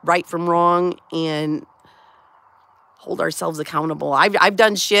know right from wrong and hold ourselves accountable. I've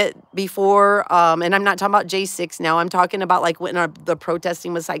done shit before, and I'm not talking about J6 now. I'm talking about like when the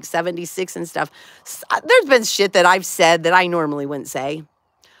protesting was like 76 and stuff. There's been shit that I've said that I normally wouldn't say.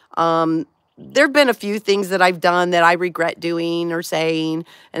 There have been a few things that I've done that I regret doing or saying.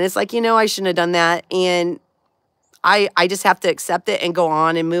 And it's like, I shouldn't have done that. And I just have to accept it and go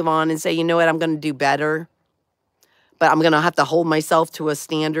on and move on and say, you know what, I'm going to do better. But I'm going to have to hold myself to a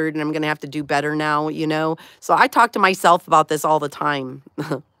standard, and I'm going to have to do better now, So I talk to myself about this all the time.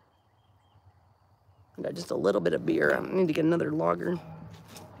 I got just a little bit of beer. I need to get another lager.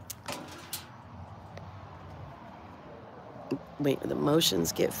 Wait, the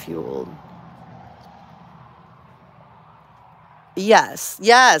emotions get fueled. Yes,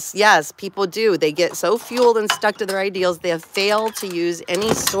 people do. They get so fueled and stuck to their ideals, they have failed to use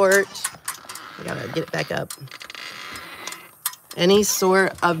any sort, I gotta get it back up, any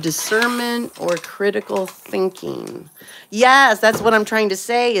sort of discernment or critical thinking. Yes, that's what I'm trying to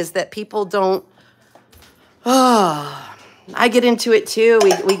say, is that people don't, I get into it too.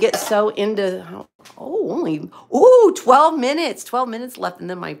 We get so into, 12 minutes. 12 minutes left, and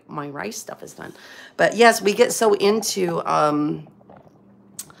then my rice stuff is done. But yes, we get so into our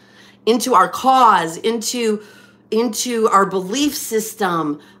cause, into our belief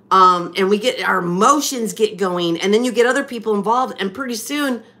system, and we get our emotions get going, and then you get other people involved, and pretty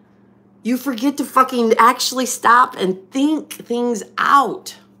soon you forget to fucking actually stop and think things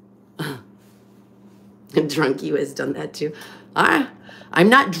out. Drunk you has done that too. I'm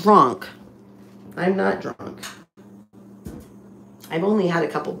not drunk. I'm not drunk. I've only had a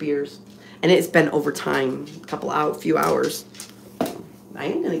couple beers, and it's been over time, few hours. I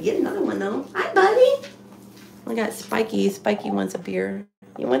ain't gonna get another one though. Hi, buddy. I got Spiky. Spiky wants a beer.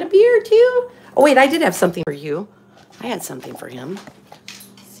 You want a beer too? Oh wait, I did have something for you. I had something for him.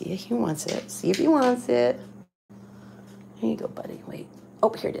 See if he wants it. Here you go, buddy. Wait.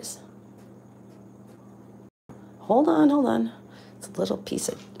 Oh, here it is. Hold on. It's a little piece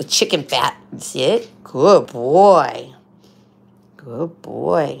of chicken fat. See it? Good boy.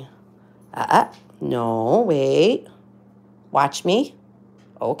 No, wait. Watch me.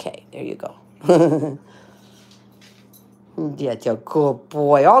 Okay, there you go. That's a good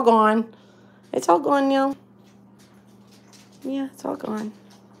boy. All gone. It's all gone now. Yeah, it's all gone.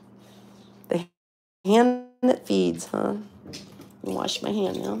 The hand that feeds, huh? Wash my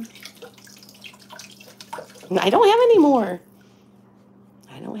hand now. I don't have any more.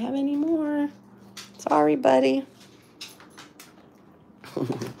 I don't have any more. Sorry, buddy.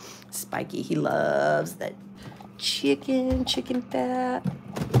 Spiky, he loves that chicken fat.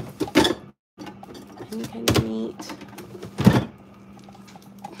 Any kind of meat.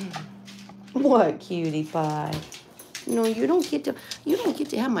 What, cutie pie? No, you don't get to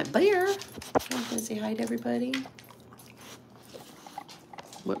have my bear. I'm gonna say hi to everybody.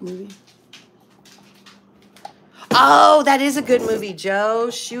 What movie? Oh, that is a good movie, Joe.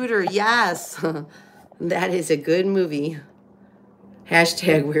 Shooter, yes. That is a good movie.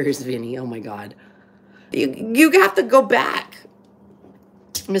 Hashtag where's Vinny? Oh my God. You have to go back,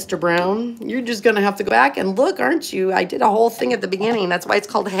 Mr. Brown. You're just gonna have to go back and look, aren't you? I did a whole thing at the beginning. That's why it's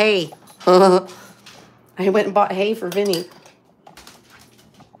called hay. I went and bought hay for Vinny.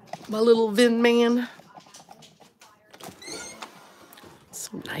 My little Vin man. It's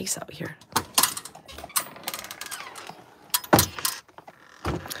so nice out here.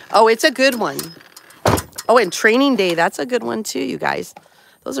 Oh, it's a good one. Oh, and Training Day, that's a good one too, you guys.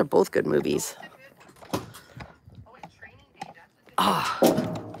 Those are both good movies. Ah. Oh.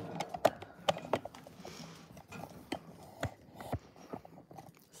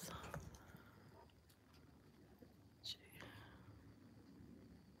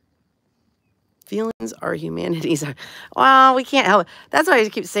 Feelings are humanities. Well, we can't help it. That's what I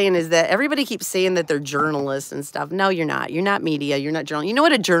keep saying is that everybody keeps saying that they're journalists and stuff. No, you're not. You're not media. You're not journal. You know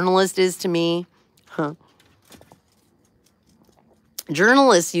what a journalist is to me? Huh.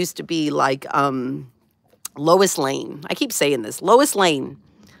 Journalists used to be like Lois Lane. I keep saying this. Lois Lane.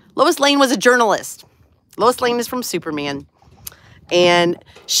 Lois Lane was a journalist. Lois Lane is from Superman. And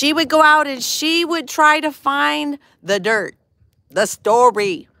she would go out and she would try to find the dirt, the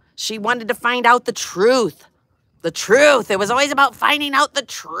story. She wanted to find out the truth. The truth. It was always about finding out the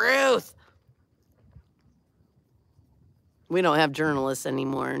truth. We don't have journalists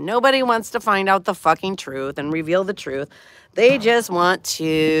anymore. Nobody wants to find out the fucking truth and reveal the truth. They just want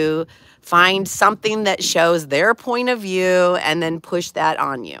to find something that shows their point of view and then push that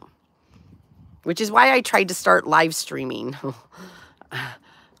on you. Which is why I tried to start live streaming.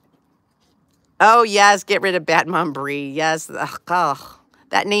 Oh, yes. Get rid of Bad Mom Brie. Yes. Ugh.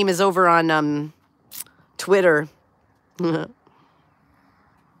 That name is over on Twitter.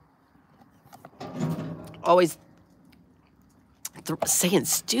 Always saying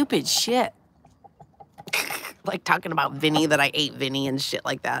stupid shit. Like talking about Vinny, that I ate Vinny and shit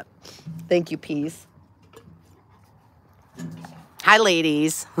like that. Thank you, Peace. Hi,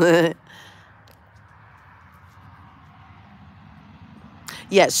 ladies.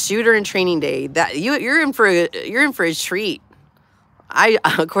 Yes, Shooter and Training Day. That you're in for a treat.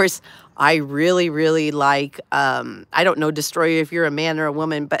 Of course, I really, really like, I don't know, Destroyer, if you're a man or a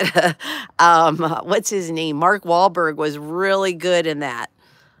woman, but what's his name? Mark Wahlberg was really good in that.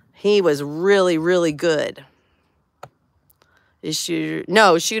 He was really, really good. Is Shooter?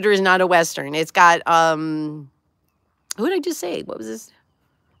 No, Shooter is not a Western. It's got, who did I just say? What was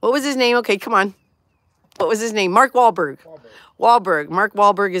his name? Okay, come on. What was his name? Mark Wahlberg. Mark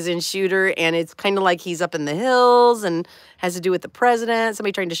Wahlberg is in Shooter, and it's kind of like he's up in the hills and has to do with the president.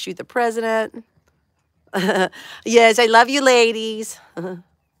 Somebody trying to shoot the president. Yes, I love you, ladies.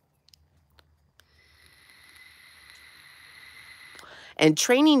 And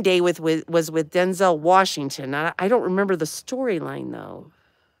Training Day was with Denzel Washington. I don't remember the storyline, though.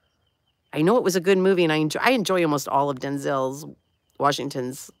 I know it was a good movie, and I enjoy almost all of Denzel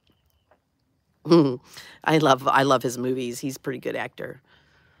Washington's. I love his movies. He's a pretty good actor.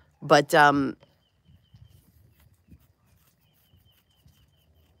 But kind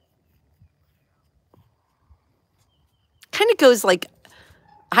of goes like,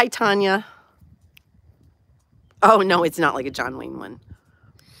 hi, Tanya. Oh, no, it's not like a John Wayne one.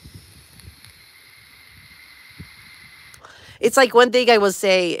 It's like one thing I will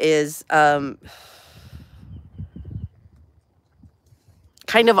say is kind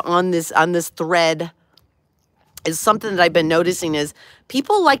of on this thread is something that I've been noticing is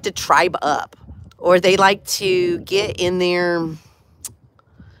people like to tribe up, or they like to get in there.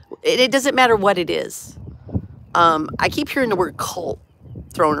 It doesn't matter what it is. I keep hearing the word cult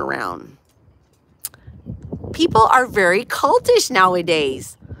thrown around. People are very cultish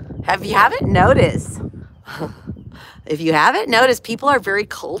nowadays. If you haven't noticed, people are very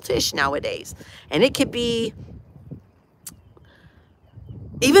cultish nowadays. And it could be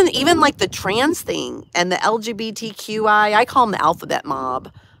even like the trans thing and the LGBTQI, I call them the alphabet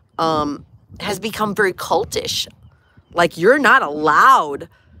mob, has become very cultish. Like, you're not allowed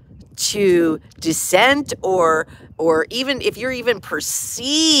to dissent or even if you're even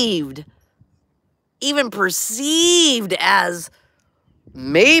perceived even perceived as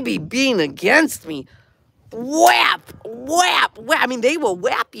maybe being against me, whap, whap, whap. I mean, they will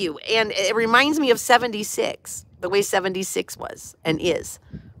whap you. And it reminds me of 76, the way 76 was and is.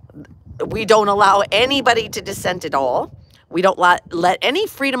 We don't allow anybody to dissent at all. We don't let any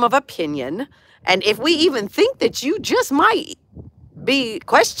freedom of opinion. And if we even think that you just might be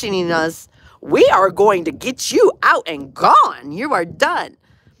questioning us, we are going to get you out and gone. You are done.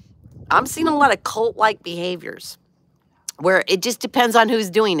 I'm seeing a lot of cult-like behaviors where it just depends on who's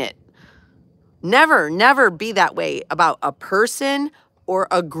doing it. Never be that way about a person or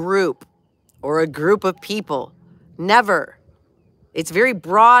a group of people. Never. It's very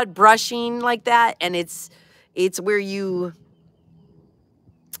broad brushing like that, and it's where your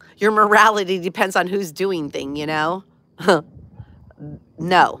morality depends on who's doing thing, you know?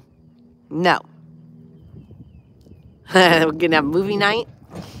 No. We're gonna have movie night.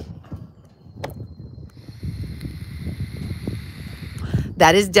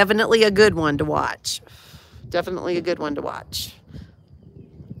 That is definitely a good one to watch. Definitely a good one to watch.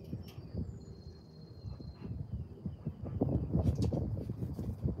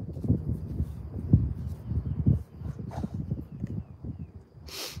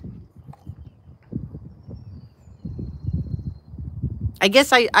 I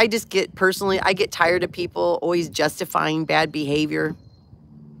guess I just get, personally, I get tired of people always justifying bad behavior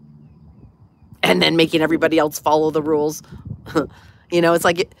and then making everybody else follow the rules. You know, it's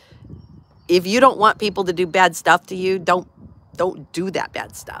like, if you don't want people to do bad stuff to you, don't do that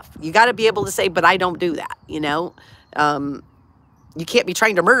bad stuff. You got to be able to say, but I don't do that, you know? You can't be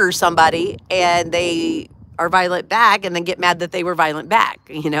trying to murder somebody and they are violent back and then get mad that they were violent back.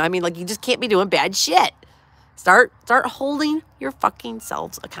 You know, I mean, like, you just can't be doing bad shit. Start holding your fucking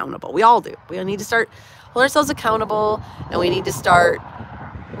selves accountable. We all do. We need to start holding ourselves accountable, and we need to start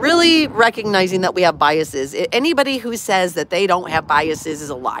really recognizing that we have biases. Anybody who says that they don't have biases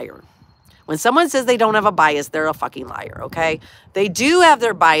is a liar. When someone says they don't have a bias, they're a fucking liar, okay? They do have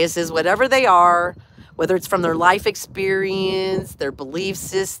their biases, whatever they are, whether it's from their life experience, their belief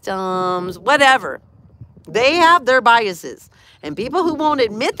systems, whatever. They have their biases. And people who won't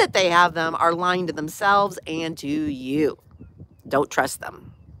admit that they have them are lying to themselves and to you. Don't trust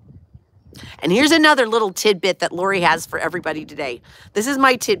them. And here's another little tidbit that Lori has for everybody today. This is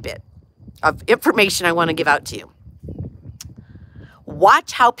my tidbit of information I want to give out to you.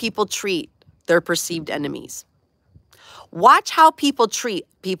 Watch how people treat their perceived enemies. Watch how people treat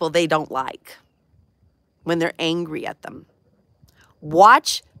people they don't like when they're angry at them.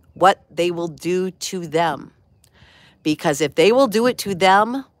 Watch what they will do to them. Because if they will do it to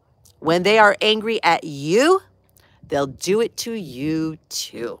them when they are angry at you, they'll do it to you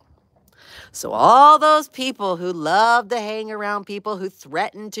too. So all those people who love to hang around people who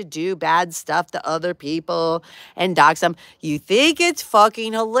threaten to do bad stuff to other people and dox them, you think it's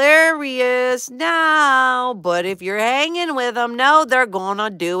fucking hilarious now, but if you're hanging with them, no, they're gonna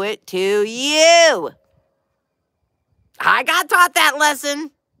do it to you. I got taught that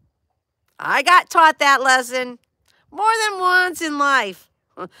lesson. More than once in life,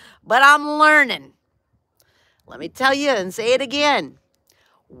 but I'm learning. Let me tell you and say it again.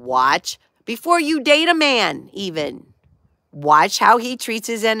 Watch before you date a man even. Watch how he treats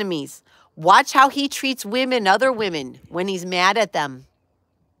his enemies. Watch how he treats women, other women, when he's mad at them.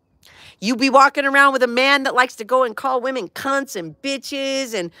 You be walking around with a man that likes to go and call women cunts and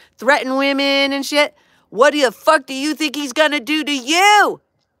bitches and threaten women and shit. What the fuck do you think he's gonna do to you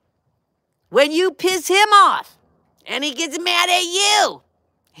when you piss him off? And he gets mad at you.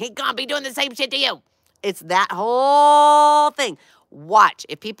 He gonna be doing the same shit to you. It's that whole thing. Watch.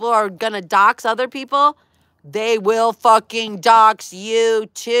 If people are gonna dox other people, they will fucking dox you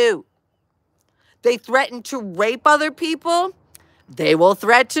too. They threaten to rape other people, they will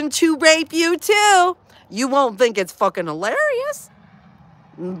threaten to rape you too. You won't think it's fucking hilarious,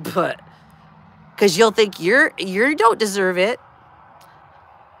 but because you'll think you don't deserve it.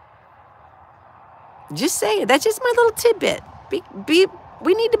 Just saying. That's just my little tidbit.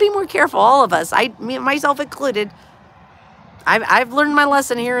 We need to be more careful, all of us. Myself included. I've learned my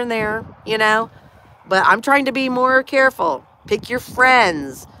lesson here and there, you know. But I'm trying to be more careful. Pick your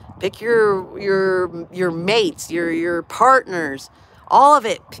friends. Pick your mates, your partners. All of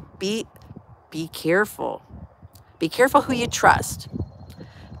it. Be careful. Be careful who you trust.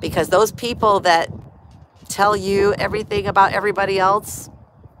 Because those people that tell you everything about everybody else,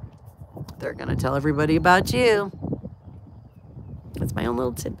 they're going to tell everybody about you. That's my own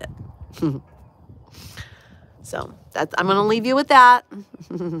little tidbit. So I'm going to leave you with that.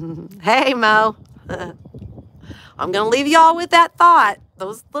 Hey, Mo. I'm going to leave y'all with that thought.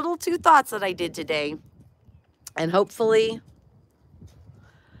 those little 2 thoughts that I did today. And hopefully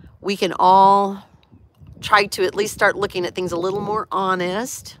we can all try to at least start looking at things a little more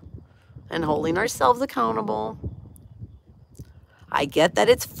honest and holding ourselves accountable. I get that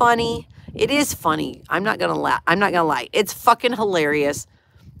it's funny. It is funny. I'm not going to laugh. I'm not going to lie. It's fucking hilarious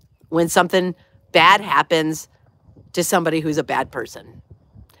when something bad happens to somebody who's a bad person.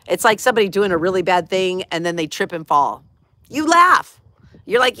 It's like somebody doing a really bad thing and then they trip and fall. You laugh.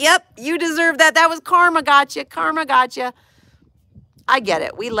 You're like, yep, you deserve that. That was karma got you. Karma got you. I get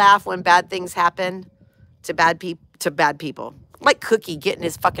it. We laugh when bad things happen to bad people. Like Cookie getting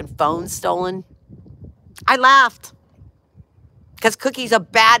his fucking phone stolen. I laughed. Because Cookie's a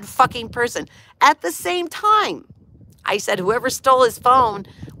bad fucking person. At the same time, I said, whoever stole his phone,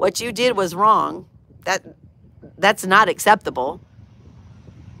 what you did was wrong. That's not acceptable.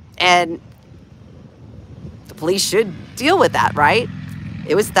 And the police should deal with that, right?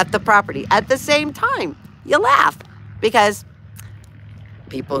 It was theft of property. At the same time, you laugh. Because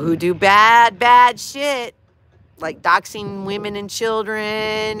people who do bad shit, like doxing women and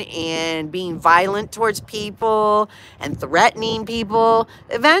children and being violent towards people and threatening people,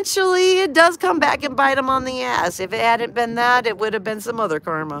 eventually it does come back and bite them on the ass. If it hadn't been that, it would have been some other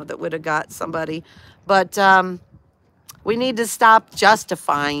karma that would have got somebody. But we need to stop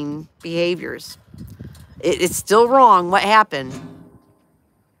justifying behaviors. It's still wrong what happened.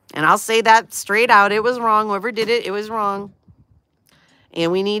 And I'll say that straight out. It was wrong. Whoever did it, it was wrong.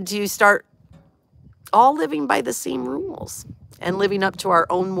 And we need to start all living by the same rules and living up to our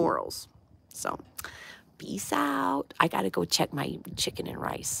own morals. So, peace out. I got to go check my chicken and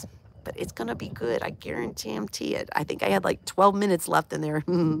rice. But it's going to be good. I guarantee it. I think I had like 12 minutes left in there.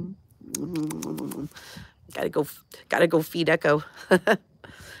 Gotta go feed Echo.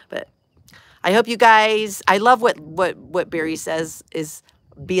 But I hope you guys, I love what Barry says is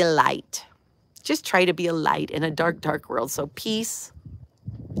be a light. Just try to be a light in a dark, dark world. So peace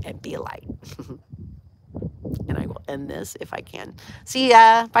and be a light. And I will end this if I can. See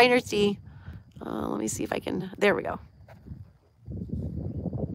ya. Bye, Nursey. Let me see if I can. There we go.